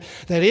Spirit,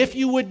 that if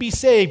you would be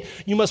saved,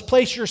 you must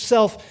place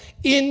yourself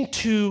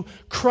into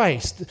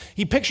Christ.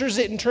 He pictures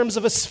it in terms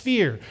of a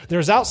sphere.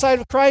 There's outside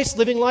of Christ,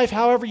 living life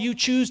however you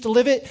choose to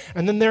live it,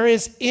 and then there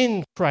is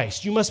in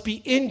Christ. You must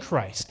be in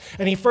Christ.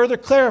 And he further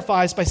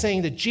clarifies by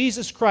saying that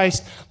Jesus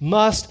Christ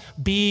must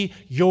be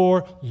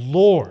your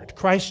Lord.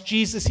 Christ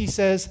Jesus, he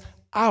says,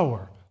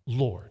 our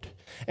Lord.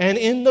 And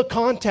in the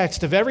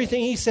context of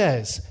everything he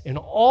says in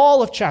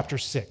all of chapter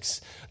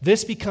 6,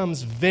 this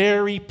becomes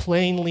very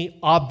plainly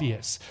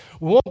obvious.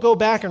 We won't go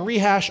back and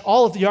rehash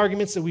all of the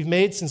arguments that we've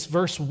made since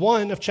verse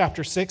 1 of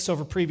chapter 6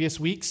 over previous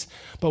weeks,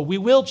 but we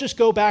will just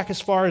go back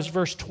as far as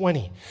verse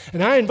 20.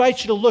 And I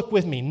invite you to look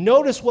with me.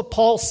 Notice what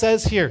Paul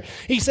says here.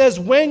 He says,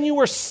 when you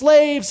were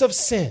slaves of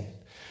sin,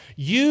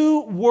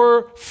 you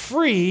were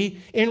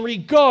free in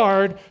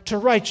regard to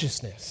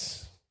righteousness.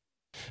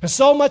 And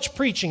so much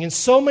preaching in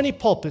so many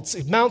pulpits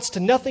amounts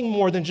to nothing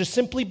more than just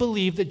simply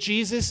believe that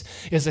Jesus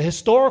is a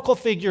historical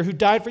figure who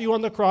died for you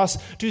on the cross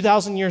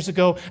 2,000 years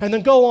ago, and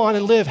then go on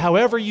and live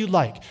however you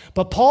like.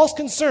 But Paul's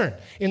concern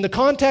in the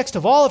context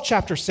of all of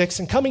chapter 6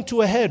 and coming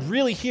to a head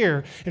really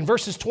here in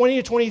verses 20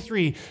 to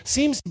 23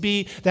 seems to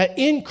be that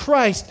in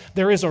Christ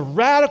there is a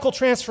radical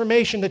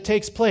transformation that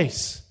takes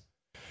place.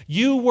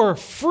 You were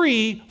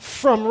free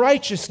from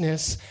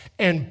righteousness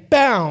and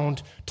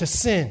bound to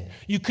sin.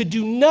 You could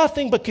do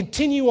nothing but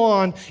continue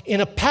on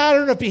in a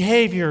pattern of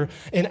behavior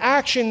in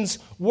actions,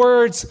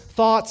 words,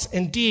 thoughts,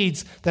 and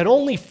deeds that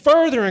only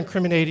further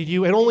incriminated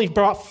you and only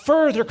brought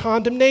further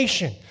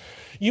condemnation.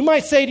 You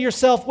might say to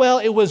yourself, well,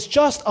 it was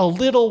just a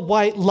little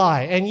white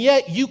lie, and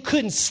yet you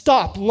couldn't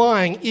stop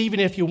lying even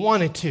if you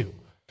wanted to.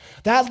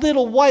 That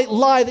little white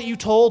lie that you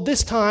told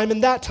this time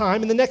and that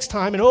time and the next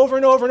time and over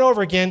and over and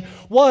over again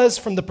was,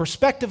 from the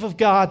perspective of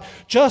God,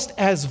 just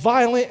as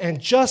violent and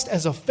just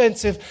as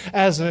offensive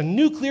as a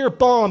nuclear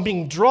bomb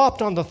being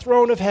dropped on the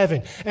throne of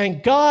heaven.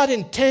 And God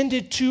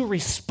intended to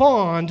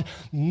respond,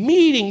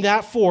 meeting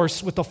that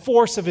force with the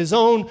force of his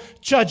own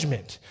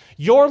judgment.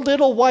 Your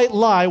little white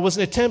lie was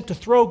an attempt to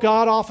throw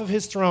God off of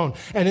his throne.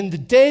 And in the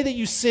day that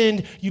you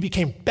sinned, you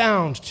became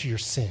bound to your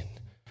sin.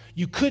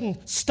 You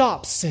couldn't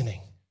stop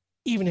sinning,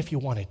 even if you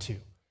wanted to.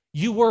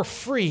 You were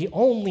free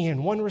only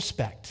in one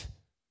respect.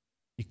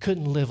 You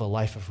couldn't live a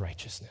life of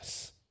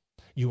righteousness.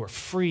 You were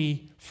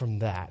free from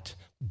that,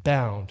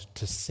 bound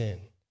to sin.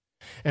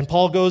 And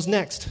Paul goes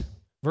next,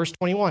 verse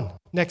 21.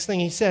 Next thing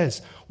he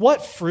says,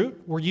 what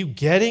fruit were you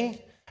getting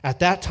at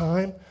that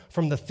time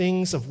from the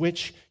things of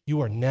which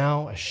you are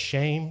now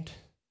ashamed?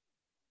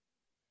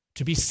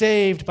 To be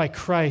saved by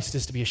Christ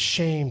is to be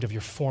ashamed of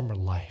your former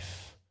life.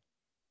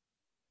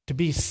 To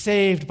be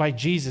saved by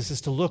Jesus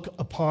is to look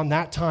upon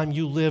that time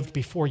you lived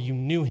before you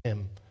knew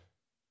him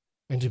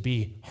and to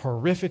be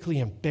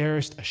horrifically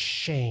embarrassed,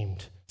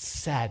 ashamed,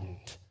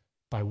 saddened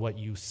by what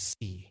you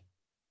see.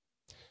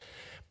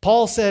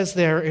 Paul says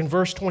there in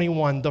verse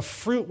 21, the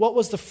fruit, what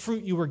was the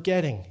fruit you were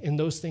getting in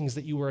those things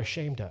that you were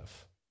ashamed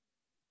of?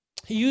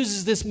 He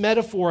uses this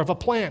metaphor of a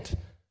plant.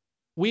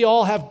 We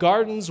all have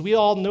gardens. We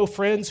all know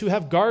friends who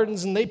have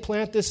gardens, and they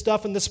plant this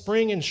stuff in the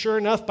spring, and sure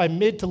enough, by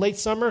mid to late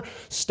summer,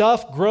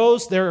 stuff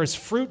grows. There is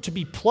fruit to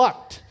be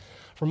plucked.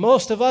 For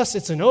most of us,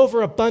 it's an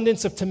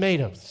overabundance of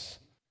tomatoes.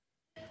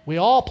 We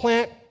all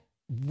plant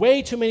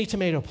way too many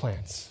tomato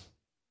plants,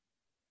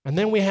 and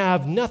then we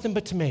have nothing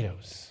but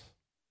tomatoes.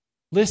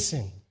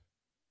 Listen,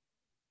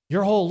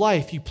 your whole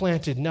life you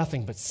planted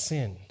nothing but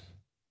sin.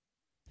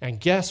 And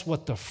guess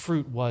what the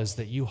fruit was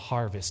that you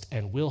harvest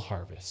and will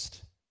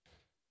harvest?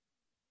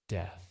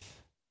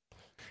 Death.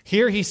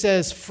 Here he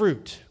says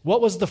fruit.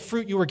 What was the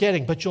fruit you were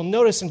getting? But you'll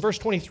notice in verse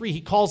 23,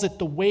 he calls it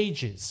the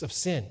wages of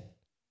sin.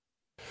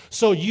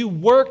 So you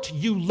worked,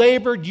 you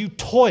labored, you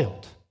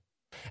toiled.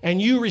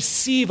 and you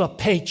receive a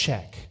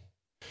paycheck.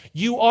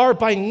 You are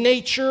by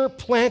nature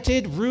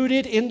planted,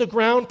 rooted in the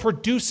ground,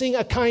 producing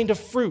a kind of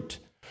fruit.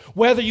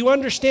 Whether you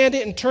understand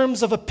it in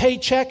terms of a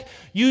paycheck,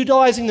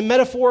 utilizing the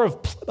metaphor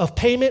of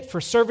payment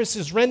for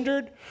services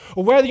rendered,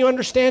 or whether you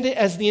understand it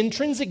as the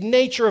intrinsic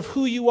nature of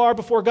who you are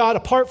before God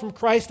apart from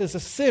Christ as a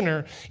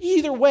sinner,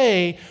 either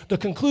way, the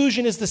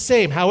conclusion is the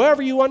same.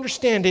 However you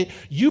understand it,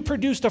 you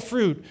produced a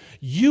fruit,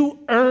 you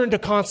earned a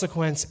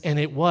consequence, and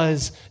it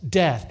was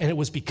death. And it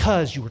was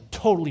because you were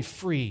totally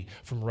free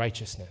from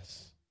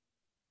righteousness.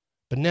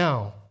 But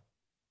now,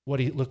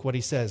 look what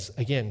he says.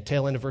 Again,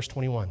 tail end of verse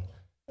 21.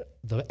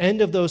 The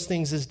end of those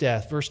things is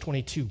death. Verse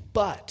 22,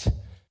 but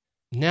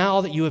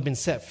now that you have been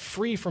set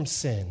free from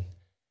sin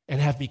and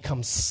have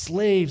become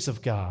slaves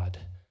of God,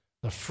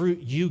 the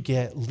fruit you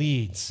get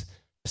leads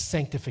to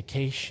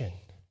sanctification,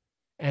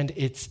 and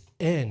its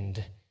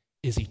end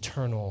is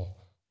eternal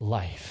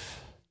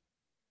life.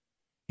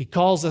 He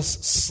calls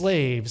us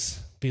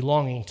slaves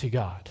belonging to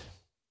God.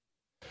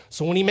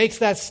 So when he makes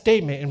that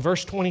statement in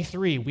verse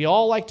 23, we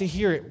all like to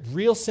hear it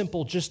real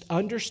simple. Just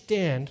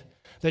understand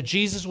that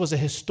Jesus was a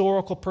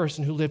historical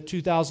person who lived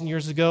 2,000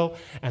 years ago,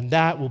 and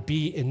that will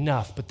be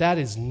enough. But that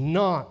is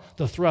not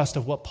the thrust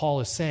of what Paul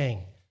is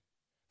saying.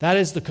 That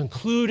is the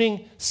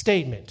concluding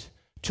statement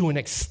to an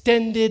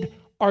extended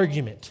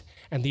argument.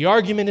 And the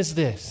argument is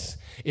this: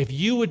 if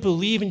you would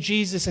believe in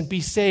Jesus and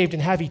be saved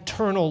and have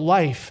eternal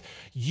life,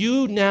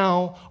 you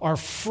now are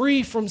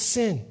free from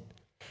sin.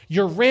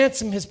 Your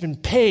ransom has been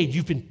paid.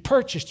 You've been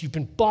purchased. You've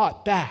been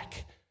bought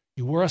back.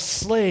 You were a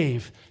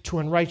slave to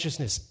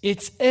unrighteousness.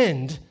 Its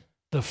end,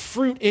 the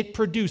fruit it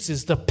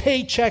produces, the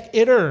paycheck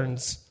it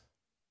earns,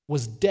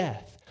 was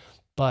death.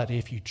 But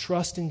if you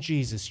trust in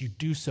Jesus, you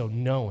do so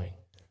knowing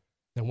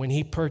that when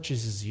he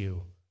purchases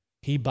you,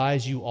 he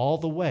buys you all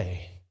the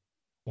way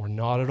or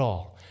not at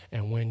all.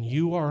 And when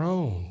you are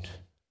owned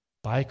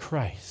by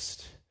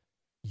Christ,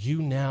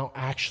 you now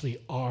actually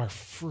are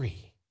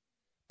free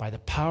by the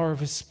power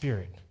of his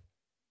Spirit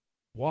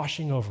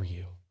washing over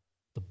you,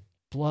 the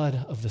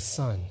blood of the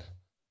Son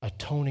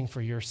atoning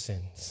for your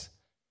sins,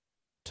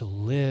 to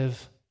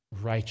live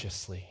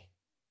righteously.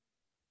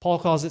 Paul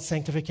calls it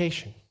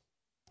sanctification.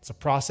 It's a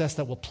process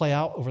that will play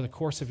out over the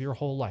course of your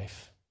whole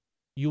life.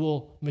 You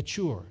will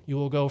mature. You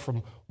will go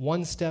from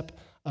one step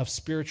of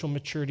spiritual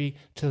maturity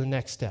to the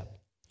next step.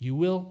 You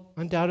will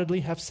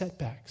undoubtedly have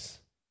setbacks.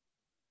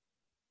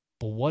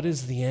 But what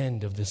is the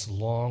end of this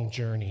long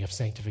journey of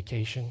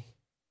sanctification?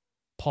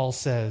 Paul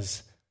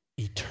says,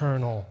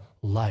 eternal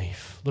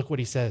life. Look what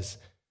he says.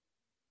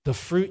 The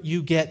fruit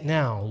you get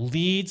now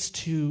leads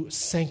to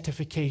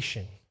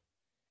sanctification,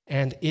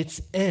 and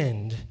its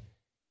end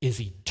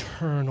is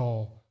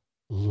eternal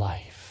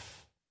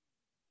life.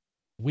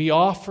 We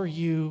offer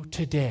you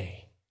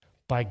today,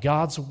 by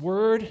God's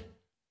word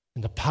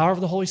and the power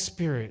of the Holy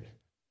Spirit,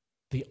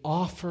 the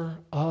offer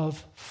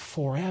of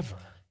forever.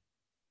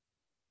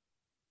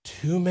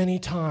 Too many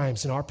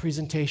times in our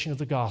presentation of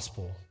the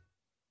gospel,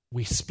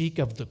 we speak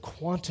of the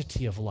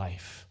quantity of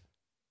life,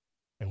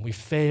 and we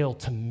fail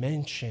to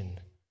mention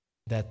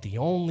that the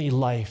only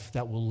life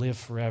that will live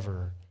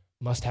forever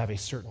must have a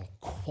certain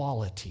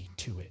quality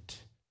to it.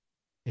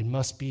 It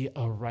must be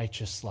a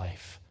righteous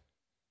life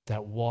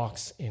that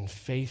walks in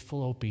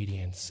faithful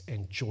obedience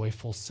and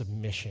joyful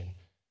submission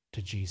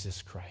to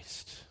Jesus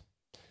Christ.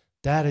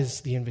 That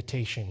is the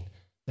invitation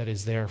that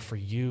is there for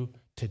you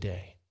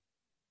today.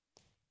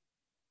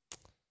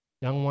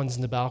 Young ones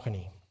in the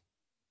balcony,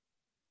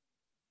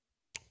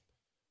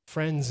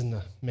 friends in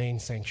the main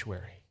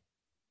sanctuary.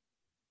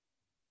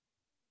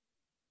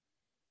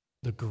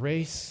 The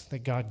grace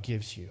that God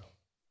gives you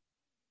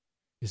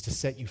is to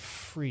set you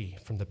free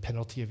from the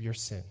penalty of your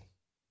sin.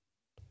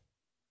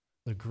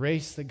 The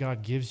grace that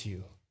God gives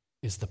you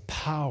is the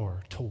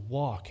power to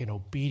walk in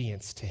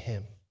obedience to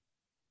him.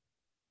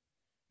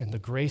 And the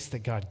grace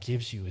that God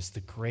gives you is the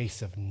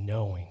grace of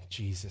knowing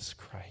Jesus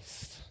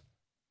Christ.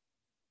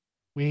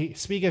 We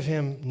speak of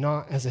him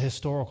not as a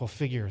historical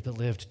figure that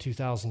lived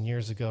 2,000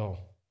 years ago.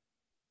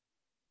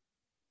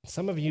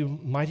 Some of you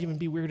might even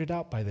be weirded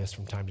out by this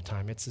from time to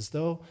time. It's as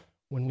though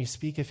when we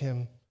speak of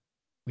him,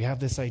 we have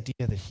this idea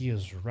that he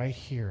is right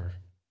here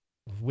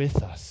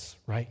with us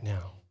right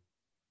now.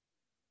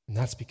 And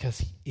that's because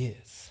he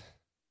is.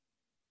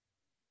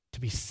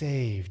 To be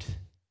saved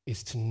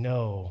is to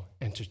know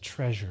and to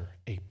treasure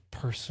a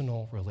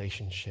personal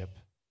relationship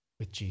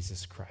with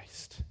Jesus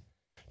Christ.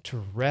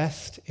 To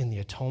rest in the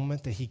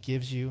atonement that he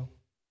gives you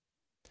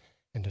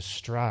and to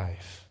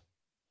strive,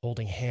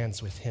 holding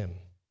hands with him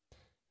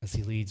as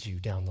he leads you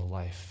down the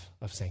life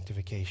of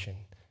sanctification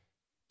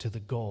to the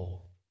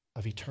goal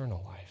of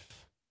eternal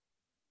life.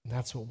 And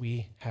that's what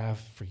we have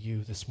for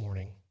you this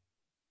morning.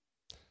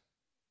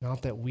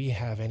 Not that we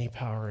have any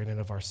power in and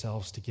of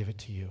ourselves to give it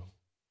to you,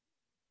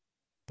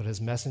 but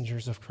as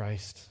messengers of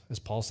Christ, as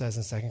Paul says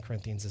in 2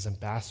 Corinthians, as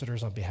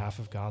ambassadors on behalf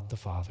of God the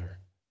Father,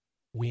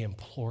 we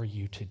implore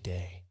you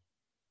today,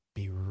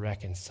 be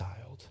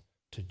reconciled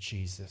to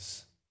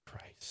Jesus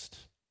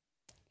Christ.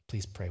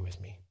 Please pray with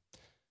me.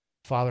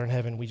 Father in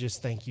heaven, we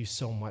just thank you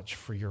so much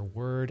for your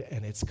word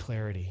and its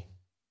clarity.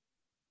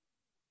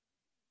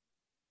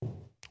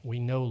 We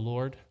know,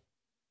 Lord,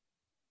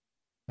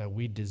 that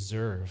we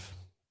deserve,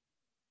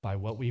 by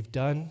what we've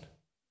done,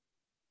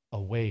 a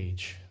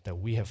wage that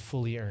we have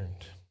fully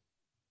earned.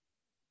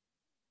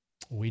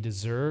 We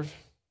deserve,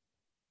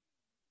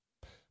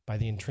 by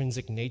the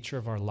intrinsic nature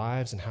of our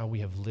lives and how we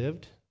have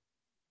lived,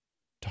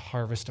 to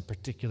harvest a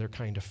particular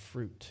kind of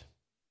fruit.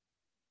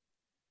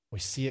 We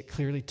see it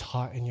clearly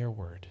taught in your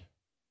word.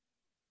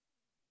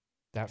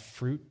 That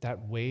fruit,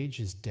 that wage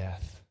is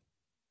death.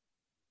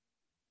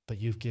 But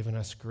you've given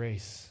us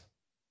grace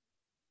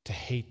to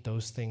hate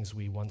those things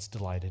we once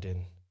delighted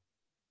in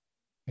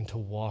and to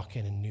walk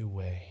in a new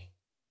way,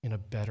 in a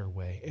better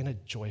way, in a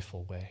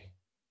joyful way.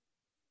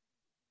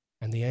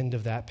 And the end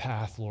of that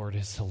path, Lord,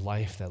 is a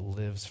life that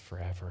lives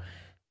forever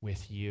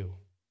with you.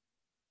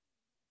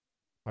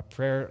 My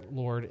prayer,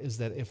 Lord, is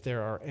that if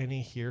there are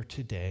any here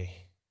today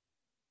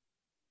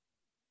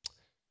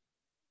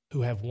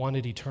who have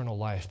wanted eternal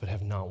life but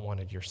have not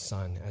wanted your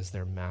Son as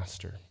their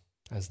master,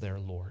 as their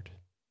Lord,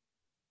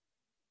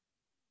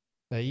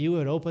 that you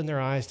would open their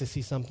eyes to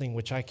see something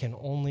which I can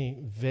only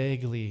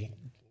vaguely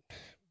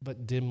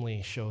but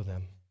dimly show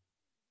them.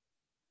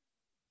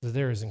 That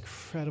there is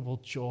incredible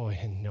joy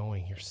in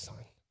knowing your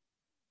Son,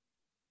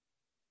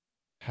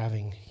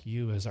 having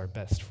you as our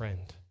best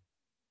friend,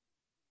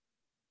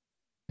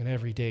 and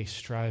every day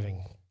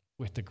striving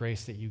with the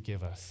grace that you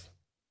give us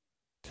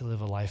to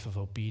live a life of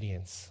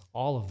obedience,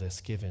 all of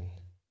this given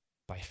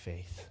by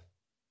faith.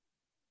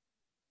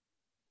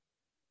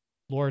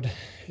 Lord,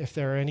 if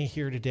there are any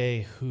here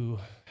today who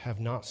have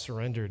not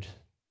surrendered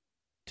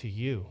to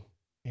you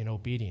in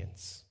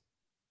obedience,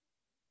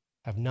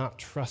 have not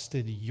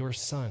trusted your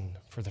Son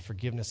for the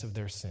forgiveness of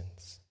their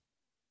sins,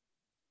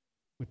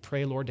 we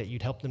pray, Lord, that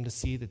you'd help them to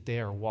see that they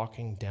are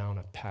walking down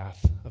a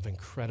path of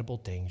incredible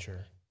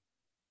danger,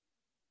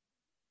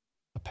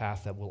 a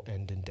path that will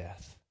end in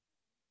death.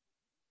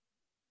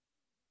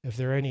 If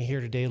there are any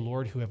here today,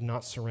 Lord, who have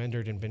not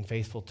surrendered and been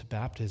faithful to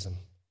baptism,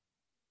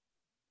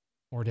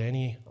 or to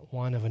any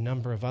one of a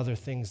number of other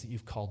things that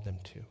you've called them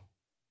to,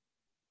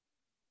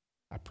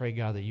 I pray,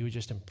 God, that you would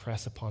just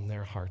impress upon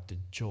their heart the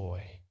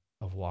joy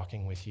of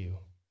walking with you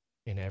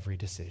in every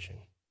decision.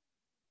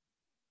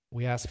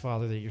 We ask,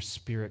 Father, that your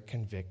Spirit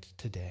convict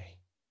today,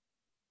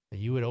 that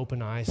you would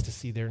open eyes to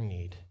see their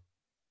need,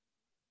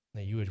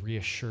 that you would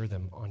reassure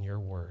them on your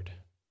word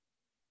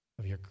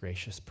of your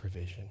gracious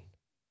provision.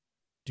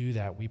 Do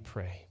that, we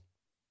pray,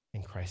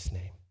 in Christ's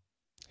name.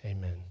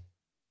 Amen.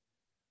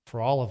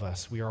 For all of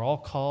us, we are all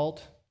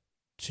called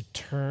to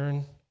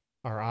turn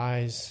our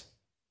eyes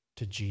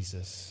to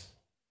Jesus,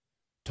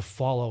 to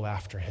follow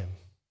after him.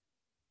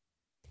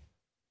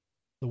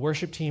 The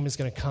worship team is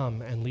going to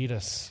come and lead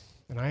us,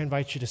 and I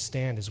invite you to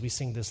stand as we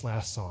sing this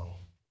last song.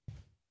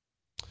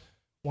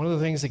 One of the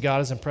things that God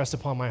has impressed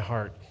upon my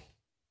heart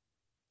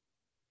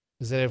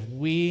is that if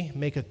we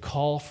make a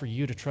call for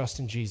you to trust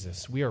in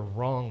Jesus, we are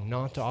wrong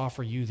not to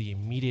offer you the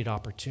immediate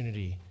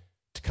opportunity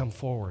to come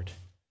forward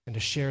and to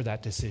share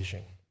that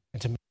decision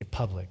and to make it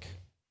public.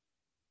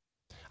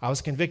 I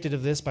was convicted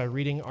of this by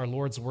reading our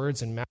Lord's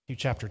words in Matthew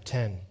chapter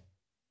 10.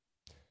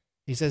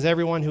 He says,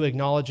 "Everyone who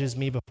acknowledges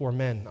me before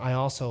men, I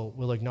also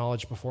will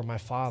acknowledge before my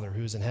Father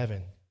who is in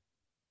heaven.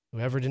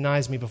 Whoever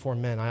denies me before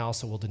men, I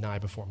also will deny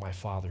before my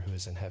Father who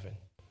is in heaven."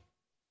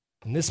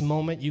 In this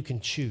moment, you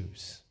can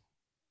choose.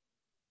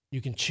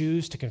 You can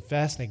choose to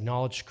confess and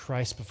acknowledge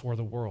Christ before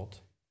the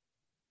world.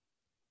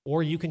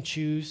 Or you can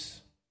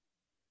choose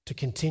to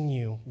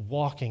continue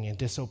walking in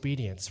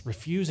disobedience,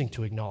 refusing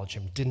to acknowledge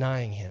him,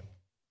 denying him.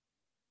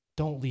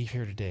 Don't leave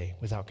here today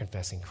without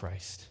confessing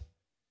Christ.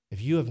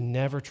 If you have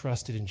never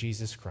trusted in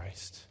Jesus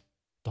Christ,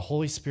 the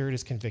Holy Spirit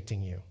is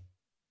convicting you.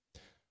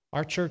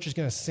 Our church is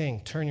going to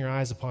sing, "Turn Your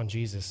Eyes Upon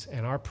Jesus,"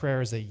 and our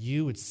prayer is that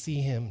you would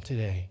see him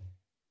today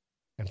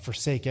and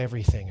forsake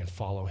everything and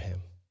follow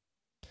him.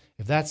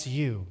 If that's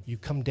you, you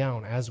come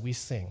down as we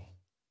sing,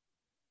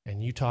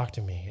 and you talk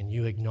to me, and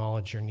you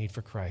acknowledge your need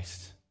for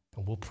Christ,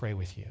 and we'll pray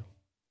with you.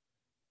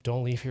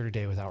 Don't leave here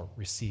today without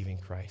receiving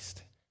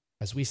Christ.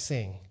 As we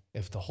sing,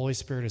 if the Holy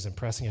Spirit is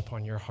impressing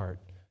upon your heart,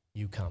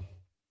 you come.